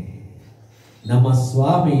ಬರುವಂತವನಾಗಿದ್ದಾನೆ. ನಮ್ಮ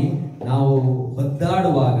ಸ್ವಾಮಿ ನಾವು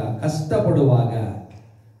ಒದ್ದಾಡುವಾಗ, ಕಷ್ಟಪಡುವಾಗ,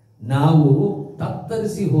 ನಾವು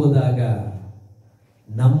ತತ್ತರಿಸಿ ಹೋದಾಗ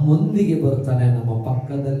ನಮ್ಮೊಂದಿಗೆ ಬರ್ತಾನೆ, ನಮ್ಮ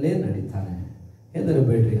ಪಕ್ಕದಲ್ಲೇ ನಡೀತಾನೆ.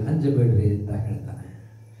 ಹೆದರಬೇಡ್ರಿ, ಅಂಜಬೇಡ್ರಿ ಅಂತ ಹೇಳ್ತಾನೆ.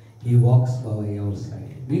 He walks by our side.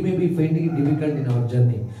 We may be finding it difficult in our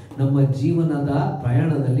journey. ನಮ್ಮ ಜೀವನದ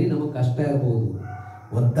ಪ್ರಯಾಣದಲ್ಲಿ ನಮಗೆ ಕಷ್ಟ ಇರಬಹುದು,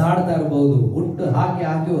 ಒದ್ದಾಡ್ತಾ ಇರಬಹುದು. ಹುಟ್ಟು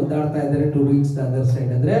ಹಾಕಿ ಒದ್ದಾಡ್ತಾ ಇದ್ದಾರೆ to reach the other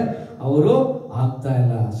side. ಅಂದ್ರೆ ಅವರು ಆಗ್ತಾ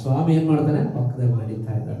ಇಲ್ಲ. ಸ್ವಾಮಿ ಏನ್ ಮಾಡ್ತಾನೆ? ಪಕ್ಕದಲ್ಲಿ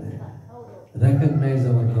ನಡೀತಾ ಇದ್ದಾನೆ. Recognize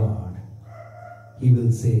our God. He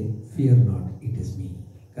will say, fear not, it is me.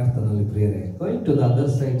 ಕರ್ತನಲ್ಲಿ ಪ್ರಿಯರೇ, going to the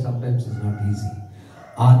other side sometimes is not easy.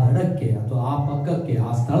 ಆ ದಡಕ್ಕೆ ಅಥವಾ ಆ ಪಕ್ಕಕ್ಕೆ, ಆ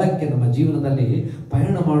ಸ್ಥಳಕ್ಕೆ ನಮ್ಮ ಜೀವನದಲ್ಲಿ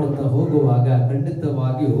ಪಯಣ ಮಾಡುತ್ತಾ ಹೋಗುವಾಗ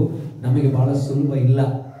ಖಂಡಿತವಾಗಿಯೂ ನಮಗೆ ಬಹಳ ಸುಲಭ ಇಲ್ಲ.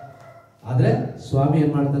 ಆದ್ರೆ ಸ್ವಾಮಿ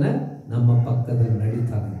ಏನ್ ಮಾಡ್ತಾನೆ? ನಮ್ಮ ಪಕ್ಕದಲ್ಲಿ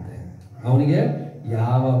ನಡೀತಾನಂತೆ. ಅವನಿಗೆ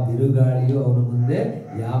ಯಾವ ಬಿರುಗಾಳಿಯೂ ಅವನ ಮುಂದೆ,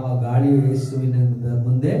 ಯಾವ ಗಾಳಿಯು ಯೇಸುವಿನ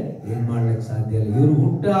ಮುಂದೆ ಏನ್ ಮಾಡ್ಲಿಕ್ಕೆ ಸಾಧ್ಯ ಇಲ್ಲ. ಇವರು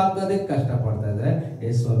ಹುಟ್ಟು ಹಾಕೋದಕ್ಕೆ ಕಷ್ಟ ಪಡ್ತಾ ಇದ್ದಾರೆ,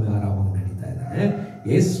 ಯೇಸುಸ್ವಾಮಿ ಆರಾಮಾಗಿ ನಡೀತಾ ಇದ್ದಾನೆ.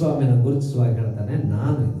 ಯೇಸುಸ್ವಾಮಿನ ಗುರುತಿಸುವಾಗ ಹೇಳ್ತಾನೆ,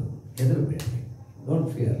 ನಾನು ಇದು, ಹೆದರಬೇಡಿ, don't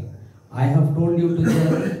fear. I have told you to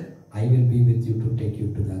journey. I will be with you to take you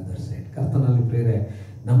to the other side. ಕರ್ತನಲ್ಲಿ ಪ್ರಿಯರೇ,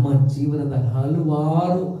 ನಮ್ಮ ಜೀವನದ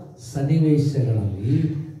ಹಲವಾರು ಸನ್ನಿವೇಶಗಳಲ್ಲಿ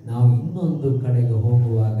ನಾವು ಇನ್ನೊಂದು ಕಡೆಗೆ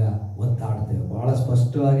ಹೋಗುವಾಗ ಒತ್ತಾಡ್ತೇವೆ. ಬಹಳ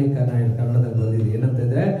ಸ್ಪಷ್ಟವಾಗಿ ಕನ್ನಡದಲ್ಲಿ ಬಂದಿದೆ.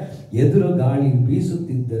 ಏನಂತಂದ್ರೆ, ಎದುರು ಗಾಳಿ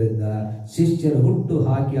ಬೀಸುತ್ತಿದ್ದರಿಂದ ಶಿಷ್ಯರು ಹುಟ್ಟು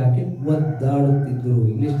ಹಾಕಿ ಒದ್ದಾಡುತ್ತಿದ್ದರು.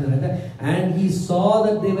 ಇಂಗ್ಲಿಷ್ ನಲ್ಲಿ, and he saw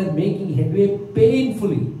that they were making headway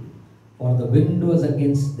painfully, for the wind was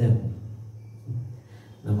against them.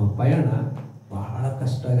 ನಮ್ಮ ಪಯಣ ಬಹಳ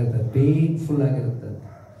ಕಷ್ಟ ಆಗಿರುತ್ತೆ, ಪೇನ್ಫುಲ್ ಆಗಿರುತ್ತೆ.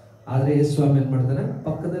 ಆದರೆ ಯೇಸು ಸ್ವಾಮಿ ಏನ್ ಮಾಡ್ತಾನೆ?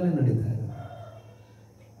 ಪಕ್ಕದಲ್ಲೇ ನಡೀತಾ ಇದ್ದಾರೆ.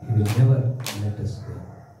 He will never let us go.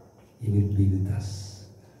 He will be with us.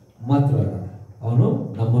 ಮಾತ್ರ ಅವನು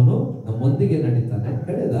ನಮ್ಮೊಂದಿಗೆ ನಡೀತಾನೆ.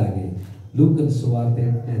 ಕಡೆದಾಗಿ ಲೂಕನ ಸುವಾರ್ತೆ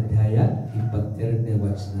 8ನೇ ಅಧ್ಯಾಯ 22ನೇ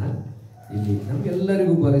ವಚನ. ಇಲ್ಲಿ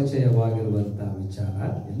ನಮ್ಗೆಲ್ಲರಿಗೂ ಪರಿಚಯವಾಗಿರುವಂತಹ ವಿಚಾರ,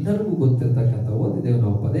 ಎಲ್ಲರಿಗೂ ಗೊತ್ತಿರ್ತಕ್ಕಂಥ, ಓದಿದ್ದೇವೆ,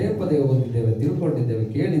 ನಾವು ಪದೇ ಪದೇ ಓದಿದ್ದೇವೆ, ತಿಳ್ಕೊಂಡಿದ್ದೇವೆ,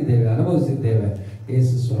 ಕೇಳಿದ್ದೇವೆ, ಅನುಭವಿಸಿದ್ದೇವೆ.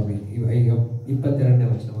 ಯೇಸು ಸ್ವಾಮಿ ಈಗ 22ನೇ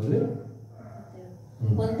ವಚನ ಓದಿ.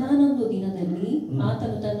 ಒಂದಾನೊಂದು ದಿನದಲ್ಲಿ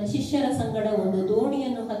ಆತನು ತನ್ನ ಶಿಷ್ಯರ ಸಂಗಡ ಒಂದು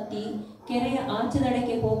ದೋಣಿಯನ್ನು ಹತ್ತಿ ಕೆರೆಯ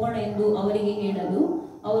ಆಚೆದಡಕ್ಕೆ ಹೋಗೋಣ ಎಂದು ಅವರಿಗೆ ಹೇಳಲು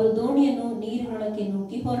ಅವರು ದೋಣಿಯನ್ನು ನೀರಿನೊಳಕ್ಕೆ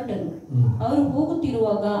ನೂಕಿ ಹೊರಟರು. ಅವರು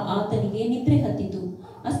ಹೋಗುತ್ತಿರುವಾಗ ಆತನಿಗೆ ನಿದ್ರೆ ಹತ್ತಿತು.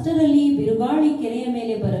 ಅಷ್ಟರಲ್ಲಿ ಬಿರುಗಾಳಿ ಕೆರೆಯ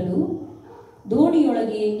ಮೇಲೆ ಬರಲು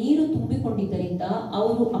ದೋಣಿಯೊಳಗೆ ನೀರು ತುಂಬಿಕೊಂಡಿದ್ದರಿಂದ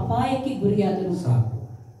ಅವರು ಅಪಾಯಕ್ಕೆ ಗುರಿಯಾದರು. ಸಾಕು.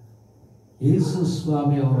 ಯೇಸು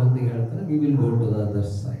ಸ್ವಾಮಿ ಅವರೊಂದಿಗೆ ಹೇಳ್ತಾರೆ, we will go to the other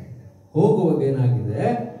side. ಹೋಗುವಾಗ ಏನಾಗಿದೆ,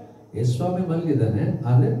 ಯೇಸು ಸ್ವಾಮಿ ಮಲಗಿದ್ದಾನೆ,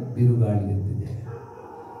 ಆದರೆ ಬಿರುಗಾಳಿ ಎದ್ದಿದೆ.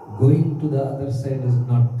 Going to the other side is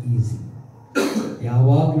not easy.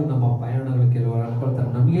 ಯಾವಾಗಲೂ ನಮ್ಮ ಪಯಣಗಳು ಕೆಲವರು ಅನ್ಕೊಳ್ತಾರೆ,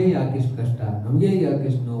 ನಮಗೆ ಯಾಕೆ ಇಷ್ಟು ಕಷ್ಟ, ನಮಗೆ ಯಾಕೆ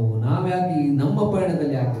ಇಷ್ಟು ನೋವು, ನಾವ್ಯಾಕೆ ನಮ್ಮ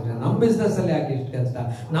ಪಯಣದಲ್ಲಿ ಯಾಕೆ ಇಷ್ಟ, ನಮ್ಮ ಬಿಸ್ನೆಸ್ ಅಲ್ಲಿ ಯಾಕೆ ಇಷ್ಟು ಕಷ್ಟ,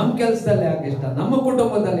 ನಮ್ಮ ಕೆಲಸದಲ್ಲಿ ಯಾಕೆ ಇಷ್ಟ, ನಮ್ಮ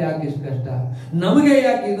ಕುಟುಂಬದಲ್ಲಿ ಯಾಕೆ ಇಷ್ಟು ಕಷ್ಟ, ನಮಗೆ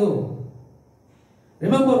ಯಾಕೆ ಇದು.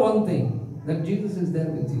 Remember one thing, that Jesus is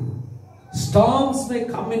there with you. Storms may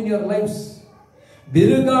come in your lives.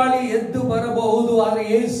 ಬಿರುಗಾಳಿ ಎದ್ದು ಬರಬಹುದು, ಆದರೆ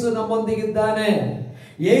ಯೇಸು ನಮ್ಮೊಂದಿಗಿದ್ದಾನೆ.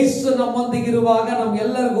 ಯೇಸು ನಮ್ಮೊಂದಿಗಿರುವಾಗ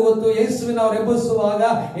ನಮ್ಗೆಲ್ಲರಿಗೂ ಗೊತ್ತು, ಯೇಸುವಿನವ್ರು ಎಬ್ಬಿಸುವಾಗ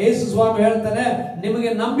ಯೇಸು ಸ್ವಾಮಿ ಹೇಳ್ತಾನೆ, ನಿಮಗೆ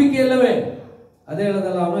ನಂಬಿಕೆ ಇಲ್ಲವೇ? ಅದೇ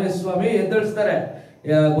ಹೇಳೋದಲ್ಲ ಅವನು, ಯೇಸು ಸ್ವಾಮಿ ಎದ್ದೇಳಿಸ್ತಾರೆ.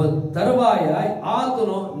 ತರುವಾಯ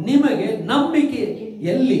ಆತನು ನಿಮಗೆ ನಂಬಿಕೆ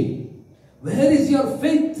ಎಲ್ಲಿ? Where is your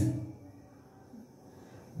faith?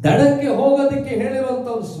 ದಡಕ್ಕೆ ಹೋಗೋದಕ್ಕೆ ಹೇಳಿರುವಂತ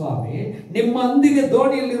ಸ್ವಾಮಿ, ನಿಮ್ಮ ಅಂದಿಗೆ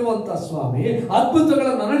ದೋಣಿಯಲ್ಲಿರುವಂತ ಸ್ವಾಮಿ,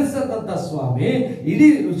 ಅದ್ಭುತಗಳನ್ನು ನಡೆಸಿದಂತ ಸ್ವಾಮಿ, ಇಡೀ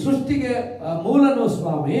ಸೃಷ್ಟಿಗೆ ಮೂಲನು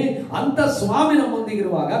ಸ್ವಾಮಿ, ಅಂತ ಸ್ವಾಮಿ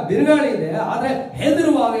ನಮ್ಮೊಂದಿಗಿರುವಾಗ ಬಿರುಗಾಳಿ ಇದೆ, ಆದ್ರೆ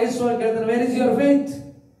ಹೆದರುವಾಗ ಯೇಸು ಕೇಳ್ತಾರೆ, ವೇರ್ ಇಸ್ ಯುವರ್ ಫೇತ್?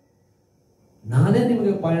 ನಾನೇ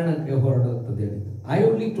ನಿಮಗೆ ಪಯಣಕ್ಕೆ ಹೊರಡುತ್ತದೆ ಹೇಳಿದ್ದು. I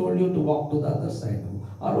only told you to walk to the other side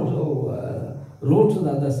R road to the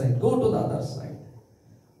other side, go to the other side.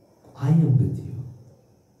 I am with you.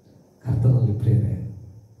 ಕರ್ತನಲ್ಲಿ ಪ್ರೇರೆ,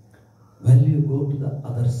 when you go to the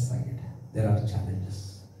other side, there are challenges.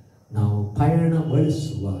 ನಾವು ಪಯಣ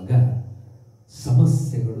ಬಳಸುವಾಗ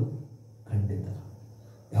ಸಮಸ್ಯೆಗಳು ಖಂಡಿತ.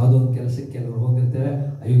 ಯಾವುದೋ ಒಂದು ಕೆಲಸಕ್ಕೆ ಕೆಲವರು ಹೋಗಿರ್ತೇವೆ,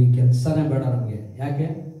 ಅಯ್ಯೋ ಈ ಕೆಲಸನೇ ಬೇಡ ನಮಗೆ, ಯಾಕೆ?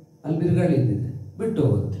 ಅಲ್ಲಿ ಬಿರುಗಾಳಿ ಇದ್ದಿದೆ, ಬಿಟ್ಟು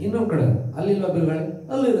ಹೋಗೋದು. ಇನ್ನೊಂದು ಕಡೆ ಅಲ್ಲಿಲ್ವ ಬಿರುಗಾಳಿ,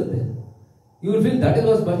 ಅಲ್ಲಿರುತ್ತೆ. You will feel that is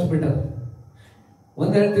was much better.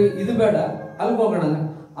 ಒಂದು ಹೇಳ್ತೀವಿ ಇದು ಬೇಡ, ಅಲ್ಲಿ ಹೋಗೋಣ,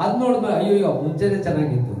 ಅದು ನೋಡಿದ್ಮೇಲೆ ಅಯ್ಯೋ ಮುಂಚೆನೆ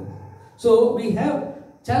ಚೆನ್ನಾಗಿತ್ತು. So we have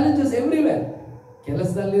challenges everywhere.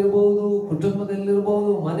 ಕೆಲಸದಲ್ಲಿರ್ಬಹುದು,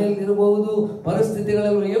 ಕುಟುಂಬದಲ್ಲಿರ್ಬಹುದು, ಮನೆಯಲ್ಲಿರಬಹುದು,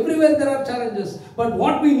 ಪರಿಸ್ಥಿತಿಗಳಲ್ಲಿ everywhere there are challenges. But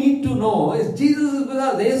what we need to know is Jesus is with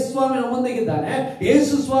us. ಯೇಸು ಸ್ವಾಮಿ ನಮ್ಮೊಂದಿಗಿದ್ದಾನೆ.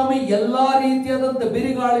 ಯೇಸು ಸ್ವಾಮಿ ಎಲ್ಲಾ ರೀತಿಯಾದಂತ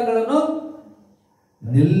ಬಿರುಗಾಳಿಗಳನ್ನು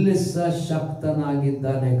ನಿಲ್ಲಿಸ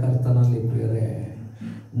ಶಕ್ತನಾಗಿದ್ದಾನೆ. ಕರ್ತನಲ್ಲಿ ಪ್ರಿಯರೇ,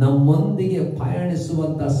 ನಮ್ಮೊಂದಿಗೆ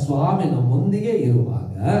ಪಯಣಿಸುವಂತ ಸ್ವಾಮಿ ನಮ್ಮೊಂದಿಗೆ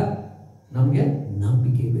ಇರುವಾಗ ನಮಗೆ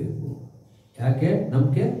ನಂಬಿಕೆ ಬೇಕು. ಯಾಕೆ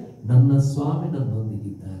ನಂಬಿಕೆ? ನನ್ನ ಸ್ವಾಮಿ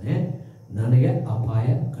ನನ್ನೊಂದಿಗಿದ್ದಾನೆ, ನನಗೆ ಅಪಾಯ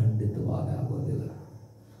ಖಂಡಿತವಾಗ ಆಗೋದಿಲ್ಲ.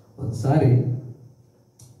 ಒಂದು ಸಾರಿ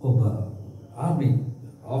ಒಬ್ಬ ಆರ್ಮಿ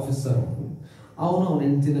ಆಫೀಸರ್ ಅವನ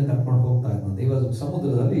ಹೆಂಡತಿನ ಕರ್ಕೊಂಡು ಹೋಗ್ತಾ ಇದ್ದಂತೆ. ಇವಾಗ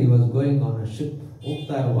ಸಮುದ್ರದಲ್ಲಿ ಇವಾಸ್ ಗೋಯಿಂಗ್ ಆನ್ ಅ ಶಿಪ್.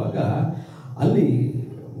 ಹೋಗ್ತಾ ಇರುವಾಗ ಅಲ್ಲಿ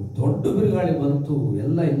ದೊಡ್ಡ ಬಿರುಗಾಳಿ ಬಂತು,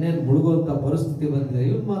 ಎಲ್ಲ ಇನ್ನೇನು ಮುಳುಗುವಂಥ ಪರಿಸ್ಥಿತಿ ಬಂದಿದೆ.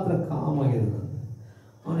 ಇವನು ಮಾತ್ರ ಕಾಮ್ ಆಗಿರೋದಂತೆ.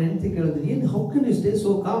 ಅವನ ಹೆಂಡತಿ ಕೇಳಿದ್ರೆ, ಏನು how can you stay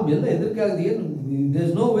so com? ಎಲ್ಲ ಹೆದರಿಕೆ ಆಗಿದೆ, ಏನು there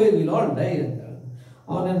is no way will all dye ಅಂತ.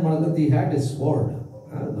 ಅವನೇನು ಮಾಡಿದಂತೆ, ಈ ಹ್ಯಾಡ್ ಇಸ್ ಸ್ವರ್ಡ್,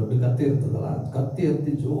 ದೊಡ್ಡ ಕತ್ತಿ ಇರ್ತದಲ್ಲ, ಕತ್ತಿ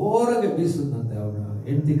ಎತ್ತಿ ಜೋರಾಗಿ ಬೀಸಿದಂತೆ. ಅವನ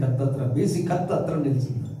ಹೆಂಡತಿ ಕತ್ತತ್ರ ಬೀಸಿ ಕತ್ತತ್ರ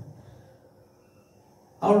ನಿಲ್ಸಿದ್ದ.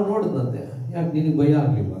 ಅವಳು ನೋಡಿದಂತೆ, ಯಾಕೆ ನಿನಗೆ ಭಯ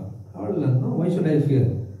ಆಗಲಿಲ್ಲ? ಅವಳು ನಾನು ವೈ ಶುಡ್ ಐ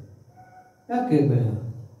ಫಿಯರ್? ಯಾಕೆ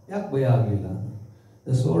ಭಯ ಆಗಲಿಲ್ಲ?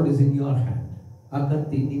 The sword is in your hand. ಆ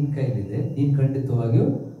ಕತ್ತಿ ನಿನ್ನ ಕೈಲಿದೆ, ನೀನು ಖಂಡಿತವಾಗಿಯೂ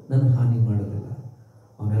ನನ್ನ ಹಾನಿ ಮಾಡೋದಿಲ್ಲ.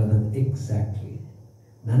 ಅವನು ಹೇಳ್ದಂತೆ, ಎಕ್ಸಾಕ್ಟ್ಲಿ,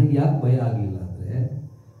 ನನಗೆ ಯಾಕೆ ಭಯ ಆಗಲಿಲ್ಲ ಅಂದರೆ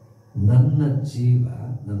ನನ್ನ ಜೀವ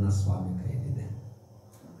ನನ್ನ ಸ್ವಾಮಿ ಕೈಲಿದೆ.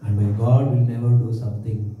 And my God will never do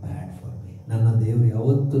something bad for me. ನನ್ನ ದೇವರು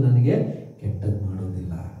ಯಾವತ್ತೂ ನನಗೆ ಕೆಟ್ಟದ್ದು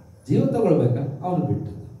ಮಾಡೋದಿಲ್ಲ. ಜೀವ ತಗೊಳ್ಬೇಕಾ? ಅವನು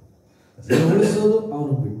ಬಿಟ್ಟದ್ದು. ಉಳಿಸೋದು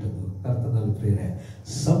ಅವನು ಬಿಟ್ಟದ್ದು. ಕರ್ತನಲ್ಲಿ ಪ್ರೇರೆ,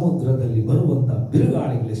 ಸಮುದ್ರದಲ್ಲಿ ಬರುವಂಥ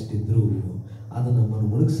ಬಿರುಗಾಳಿಗಳೆಷ್ಟಿದ್ರು ಅದು ನಮ್ಮನ್ನು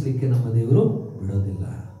ಮುಳುಗಿಸ್ಲಿಕ್ಕೆ ನಮ್ಮ ದೇವರು ಬಿಡೋದಿಲ್ಲ.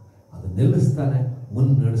 ಅದು ನಿಲ್ಲಿಸ್ತಾನೆ,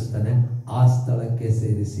 ಮುನ್ನಡೆಸ್ತಾನೆ, ಆ ಸ್ಥಳಕ್ಕೆ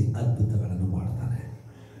ಸೇರಿಸಿ ಅದ್ಭುತಗಳನ್ನು ಮಾಡ್ತಾನೆ.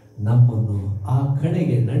 ನಮ್ಮನ್ನು ಆ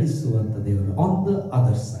ಕಡೆಗೆ ನಡೆಸುವಂಥ ದೇವರು on the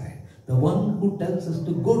other side. The one who tells us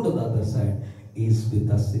to go to the other side is with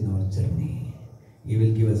us in our journey. He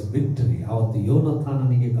will give us victory. ಅವತ್ತು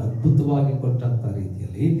ಯೋನಾಥಾನನಿಗೆ ಅದ್ಭುತವಾಗಿ ಕೊಟ್ಟಂಥ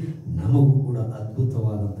ರೀತಿಯಲ್ಲಿ ನಮಗೂ ಕೂಡ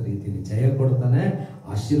ಅದ್ಭುತವಾದಂಥ ರೀತಿಯಲ್ಲಿ ಜಯ ಕೊಡ್ತಾನೆ,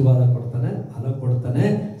 ಆಶೀರ್ವಾದ ಕೊಡ್ತಾನೆ, ಫಲ ಕೊಡ್ತಾನೆ,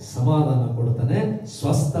 ಸಮಾಧಾನ ಕೊಡ್ತಾನೆ,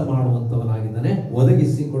 ಸ್ವಸ್ಥ ಮಾಡುವಂಥವನಾಗಿದ್ದಾನೆ,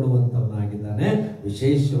 ಒದಗಿಸಿ ಕೊಡುವಂಥವನಾಗಿದ್ದಾನೆ,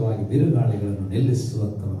 ವಿಶೇಷವಾಗಿ ಬಿರುಗಾಳಿಗಳನ್ನು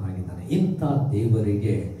ನಿಲ್ಲಿಸುವಂಥವನಾಗಿದ್ದಾನೆ. ಇಂಥ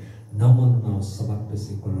ದೇವರಿಗೆ ನಮ್ಮನ್ನು ನಾವು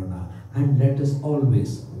ಸಮರ್ಪಿಸಿಕೊಳ್ಳೋಣ. And let us always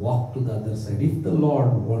walk to the other side if the Lord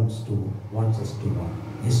wants us to walk.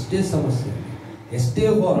 ಎಷ್ಟೇ ಸಮಸ್ಯೆ, ಎಷ್ಟೇ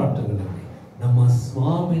ಹೋರಾಟಗಳಲ್ಲಿ ನಮ್ಮ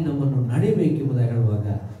ಸ್ವಾಮಿ ನಮ್ಮನ್ನು ನಡೆಯಬೇಕೆಂಬುದಾಗಿ ಹೇಳುವಾಗ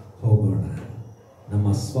ಹೋಗೋಣ. ನಮ್ಮ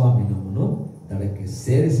ಸ್ವಾಮಿ ನಮ್ಮನ್ನು ದಡಕ್ಕೆ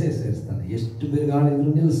ಸೇರಿಸ್ತಾನೆ. ಎಷ್ಟು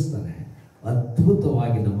ಬಿರುಗಾಳಿದ್ರು ನಿಲ್ಲಿಸ್ತಾನೆ.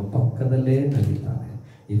 ಅದ್ಭುತವಾಗಿ ನಮ್ಮ ಪಕ್ಕದಲ್ಲೇ ನಡೀತಾನೆ.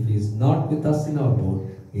 If is not with us in our boat,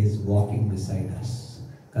 is walking beside us.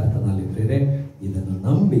 ಕರ್ತನಲ್ಲಿ ಪ್ರೇರೆ, ಇದನ್ನು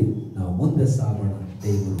ನಂಬಿ ನಾವು ಮುಂದೆ ಸಾಗೋಣ.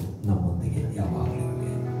 ದೇವರು ನಮ್ಮೊಂದಿಗೆ ಯಾವಾಗಲೂ.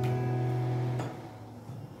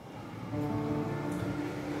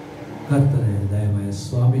 ಕರ್ತನೆ ದಯಮಯ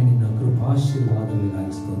ಸ್ವಾಮಿ, ನಿನ್ನ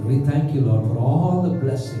ಕೃಪಾಶೀರ್ವಾದಗಳಿಗಾಗಿ ಸ್ತೋತ್ರ. V thank you lord for all the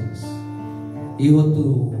blessings. ಇವತ್ತು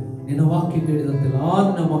ನಿನ್ನ ವಾಕ್ಯ ಕೇಳಿದಂತೆಲ್ಲ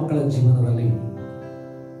ನಿನ್ನ ಮಕ್ಕಳ ಜೀವನದಲ್ಲಿ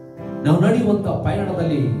ನಾವು ನಡೆಯುವಂತ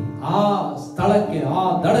ಪಯಣದಲ್ಲಿ ಆ ಸ್ಥಳಕ್ಕೆ, ಆ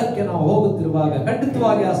ದಡಕ್ಕೆ ನಾವು ಹೋಗುತ್ತಿರುವಾಗ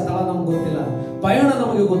ಖಂಡಿತವಾಗಿ ಆ ಸ್ಥಳ ನಮ್ಗೆ ಗೊತ್ತಿಲ್ಲ, ಪಯಣ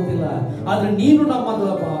ನಮಗೆ ಗೊತ್ತಿಲ್ಲ. ಆದ್ರೆ ನೀನು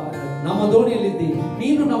ನಮ್ಮ ದೋಣಿಯಲ್ಲಿದ್ದಿ,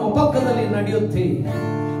 ನೀನು ನಮ್ಮ ಪಕ್ಕದಲ್ಲಿ ನಡೆಯುತ್ತಿ.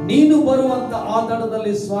 ನೀನು ಬರುವಂತ ಆ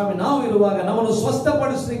ದಡದಲ್ಲಿ ಸ್ವಾಮಿ ನಾವು ಇರುವಾಗ ನಮ್ಮನ್ನು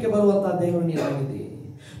ಸ್ವಸ್ಥಪಡಿಸಲಿಕ್ಕೆ ಬರುವಂತ ದೇವರು ನೀನಾಗಿದ್ದಿ.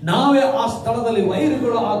 ನಾವೇ ಆ ಸ್ಥಳದಲ್ಲಿ,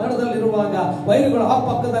 ವೈರಿಗಳು ಆ ದಡದಲ್ಲಿರುವಾಗ, ವೈರಿಗಳು ಆ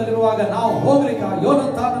ಪಕ್ಕದಲ್ಲಿರುವಾಗ ನಾವು ಹೋಗ್ಲಿಕ್ಕೆ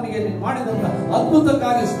ಯೋನಾತಾನನಿಗೆ ನೀನು ಮಾಡಿದಂತ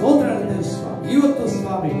ಅದ್ಭುತಕ್ಕಾಗಿ ಸ್ತೋತ್ರ ಹೇಳ್ತೇವೆ ಸ್ವಾಮಿ. ಇವತ್ತು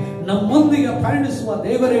ಸ್ವಾಮಿ ನಮ್ಮೊಂದಿಗೆ ಪಯಣಿಸುವ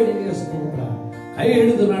ದೇವರೇ ನಿನಗೆ ಸ್ತೋತ್ರ. ಕೈ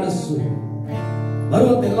ಹಿಡಿದು ನಡೆಸು.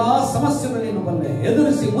 ಬರುವಂತ ಎಲ್ಲಾ ಸಮಸ್ಯೆಗಳು ನೀನು ಬಲ್ಲೆ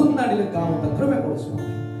ಎದುರಿಸಿ ಮುನ್ನಡೆಯಲಿಕ್ಕಾಗುವಂತ ಕೃಪೆ ಕೊಡು ಸ್ವಾಮಿ.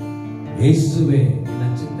 ಯೇಸುವೇ ನಿನ್ನ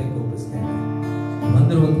ಚಿತ್ತಕ್ಕೆ ಒಪ್ಪಿಸ್ತೇನೆ.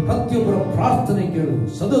 ಬಂದಿರುವಂತ ಪ್ರತಿಯೊಬ್ಬರ ಪ್ರಾರ್ಥನೆ ಕೇಳು,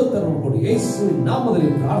 ಸದೋತ್ತರವನ್ನು ಕೊಡು. ಯೇಸುವಿನ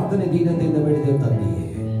ನಾಮದಲ್ಲಿ ಪ್ರಾರ್ಥನೆ ದೀನತೆಯಿಂದ ಬೇಡಿದೆ ತಂದೆಯೇ,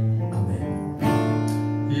 ಆಮೆನ್.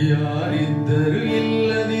 ಯಾರಿದ್ದರು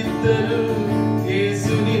ಇಲ್ಲದಿದ್ದರು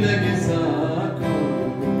ಯೇಸು ನಿನಗೆ ಸಾಕು.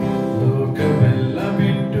 ಲೋಕವೆಲ್ಲ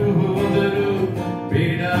ಬಿಟ್ಟು ಹೋದರು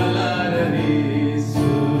ಬಿಡಲಾರನೇಸು.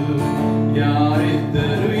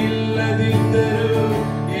 ಯಾರಿದ್ದರು ಇಲ್ಲದಿದ್ದರು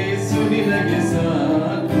ಯೇಸು ನಿನಗೆ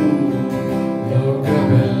ಸಾಕು.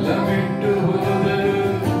 ಲೋಕವೆಲ್ಲ ಬಿಟ್ಟು ಹೋದರು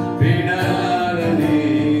ಬಿಡಲಾರನೇಸು.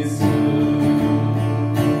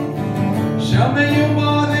 ಶ್ರಮೆಯು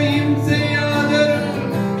ಬಾಧೆ ಹಿಂಸೆಯಾದರು,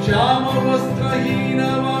 ಕ್ಷಾಮ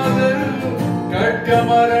ವಸ್ತ್ರಹೀನವಾದರು, ಖಡ್ಗ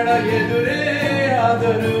ಮರಣ ಎದುರೇ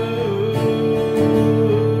ಆದರು.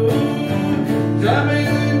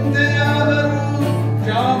 ಶ್ರಮೆಯು ಹಿಂಸೆಯಾದರು,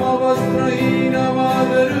 ಕ್ಷಾಮ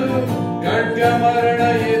ವಸ್ತ್ರಹೀನವಾದರು, ಖಡ್ಗ ಮರಣ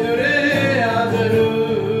ಎದುರೇ ಆದರು.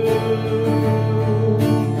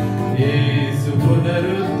 ಯೇಸು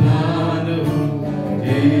ಪುನರುತ್ಥಾನವು,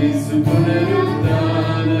 ಯೇಸು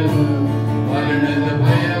ಪುನರುತ್ಥಾನವು ಮರಣದ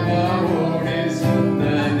ಭಯವ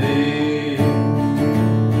ಓಡಿಸುತ್ತದೆ.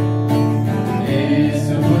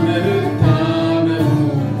 ಯೇಸು ಪುನರುತ್ಥಾನವು,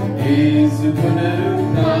 ಯೇಸು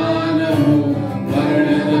ಪುನರುತ್ಥಾನವು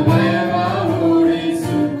ಮರಣದ ಭಯವ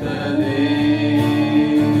ಓಡಿಸುತ್ತದೆ.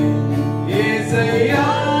 యేసయ్య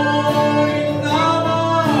ನಿನ್ನ ನಾಮ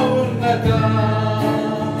ಉನ್ನತ.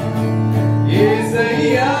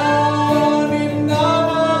 యేసయ్య ನಿನ್ನ ನಾಮ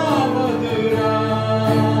ಮಧುರ.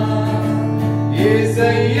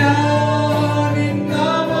 యేసయ్య ನಿನ್ನ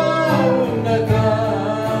ನಾಮ ಉನ್ನತ.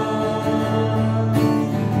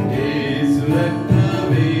 ಯೇಸು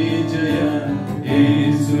ರಕ್ತವೇ ಜಯ,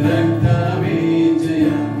 ಯೇಸು ರಕ್ತವೇ ಜಯ,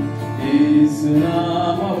 ಯೇಸು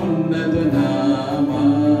ನಾಮ ಉನ್ನತ ನಾಮ.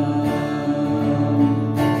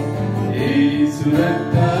 ಯೇಸು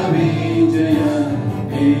ರಕ್ತವೇ ಜಯ,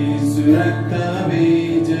 ಯೇಸು ರಕ್ತವೇ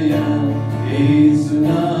ಜಯ, ಯೇಸು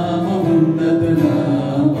ನಾಮ ಉನ್ನತ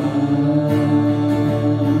ನಾಮ.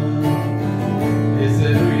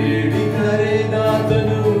 ಹೆಸರು ಹೇಳಿ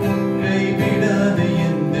ಕರೆದಾತನು ಕೈ ಬಿಡದೆ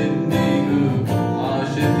ಎಂದೆಂದಿಗೂ.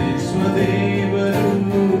 ಆಶತಿಸುವ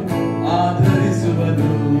ದೇವರು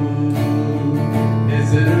ಆಧರಿಸುವನು.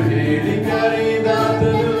 ಹೆಸರು ಹೇಳಿ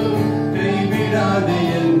ಕರೆದಾತನು ಕೈ ಬಿಡದೆ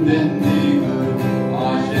ಎಂದೆಂದಿಗೂ.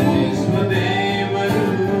 ಆಶತಿಸುವ ದೇವರು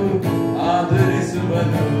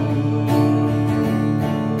ಆಧರಿಸುವನು.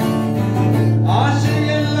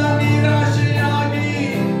 ಆಶೆಯೆಲ್ಲ ನಿರಾಶೆಯಾಗಿ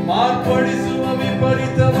ಮಾರ್ಪಡಿಸುವ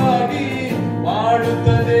ವಿಪರೀತವಾಗಿ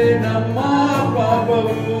ಮಾಡುತ್ತದೆ ನಮ್ಮ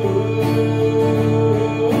ಪಾಪವು.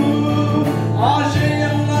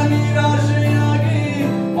 ಆಶೆಯೆಲ್ಲ ನಿರಾಶೆಯಾಗಿ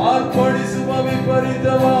ಮಾರ್ಪಡಿಸುವ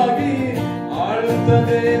ವಿಪರೀತವಾಗಿ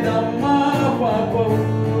ಆಳುತ್ತದೆ ನಮ್ಮ ಪಾಪವು.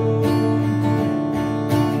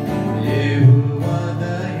 ಯೆಹೋವ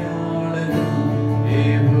ದಯಾಳನು,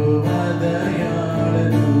 ಯೆಹೋವ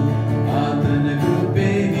ದಯಾಳನು, ಆತನ ಕೃಪೆ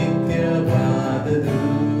ನಿತ್ಯವಾದದು.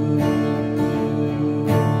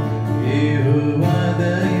 ಯೆಹೋವ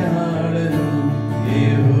ದಯಾಳನು,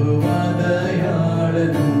 ಯೆಹೋವ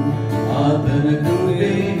ದಯಾಳನು, ಆತನ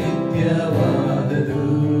ಕೃಪೆ ನಿತ್ಯವಾದದು.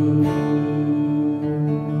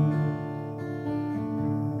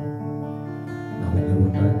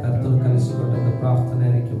 ಕರ್ತನು ಕಲಿಸಿಕೊಟ್ಟಂತ ಪ್ರಾರ್ಥನೆ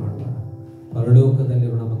ಆಯ್ಕೆ ಮಾಡೋಣ.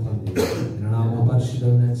 ಪರಲೋಕದಲ್ಲಿರುವ ನಮ್ಮ ತಂದೆ, ನಿನ್ನ ನಾಮ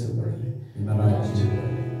ಪರಿಶುದ್ಧವೆನಿಸಲ್ಪಡಲಿ. ನಿನ್ನ ರಾಜ್ಯ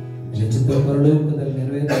ನಿನ್ನ ಚಿತ್ತ ಪರಲೋಕದಲ್ಲಿ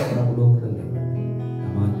ನೆರವೇರಿದ ಲೋಕದಲ್ಲಿ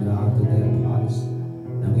ನಮ್ಮ ಆಗ್ತದೆ ಪಾಲಿಸು.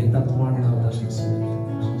 ನಮಗೆ ತಪ್ಪು ಮಾಡಿ ನಾವು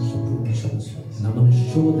ಕ್ಷಮಿಸು, ನಮ್ಮನ್ನು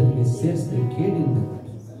ಶೋಧನೆಗೆ ಸೇರಿಸದೆ ಕೇಳಿಂದ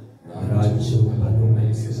ರಾಜ್ಯವು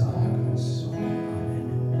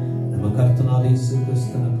ನಮ್ಮ ಕರ್ತನಾದ ಯೇಸು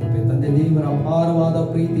ಕ್ರಿಸ್ತನ ಕೃಪೆ, ತಂದೆ ದೇವರ ಅಪಾರವಾದ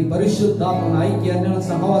ಪ್ರೀತಿ, ಪರಿಶುದ್ಧಾತ್ಮನ ಐಕ್ಯ ಅನ್ಯೋನ್ಯ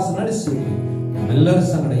ಸಹವಾಸ ನಡೆಸುವಿಕೆ ನಮ್ಮೆಲ್ಲರ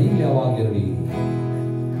ಸಂಗಡ ಈಗಲೇ ಯಾವಾಗಿರಲಿ.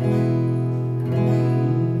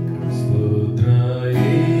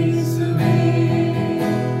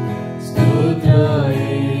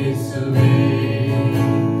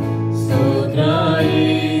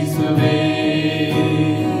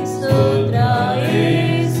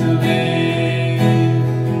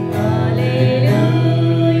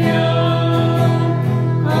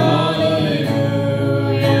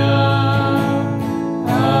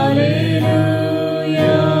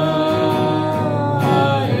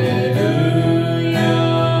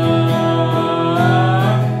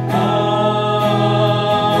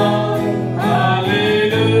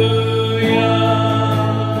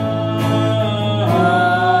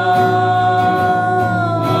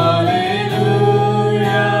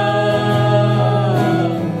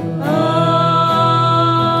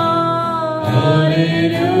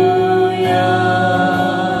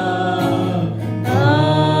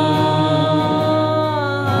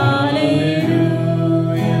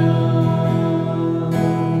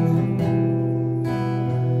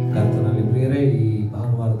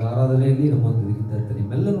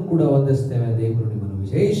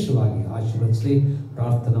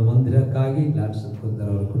 ಪ್ರಾರ್ಥನಾ ಮಂದಿರಕ್ಕಾಗಿ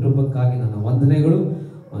ಅವರ ಕುಟುಂಬಕ್ಕಾಗಿ ನನ್ನ ವಂದನೆಗಳು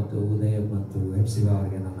ಮತ್ತು ಉದಯ ಮತ್ತು FC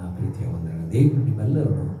ಅವರಿಗೆ ನನ್ನ ಪ್ರೀತಿಯ ವಂದನೆಗಳು. ದೇವರು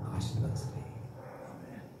ನಿಮ್ಮೆಲ್ಲರೂ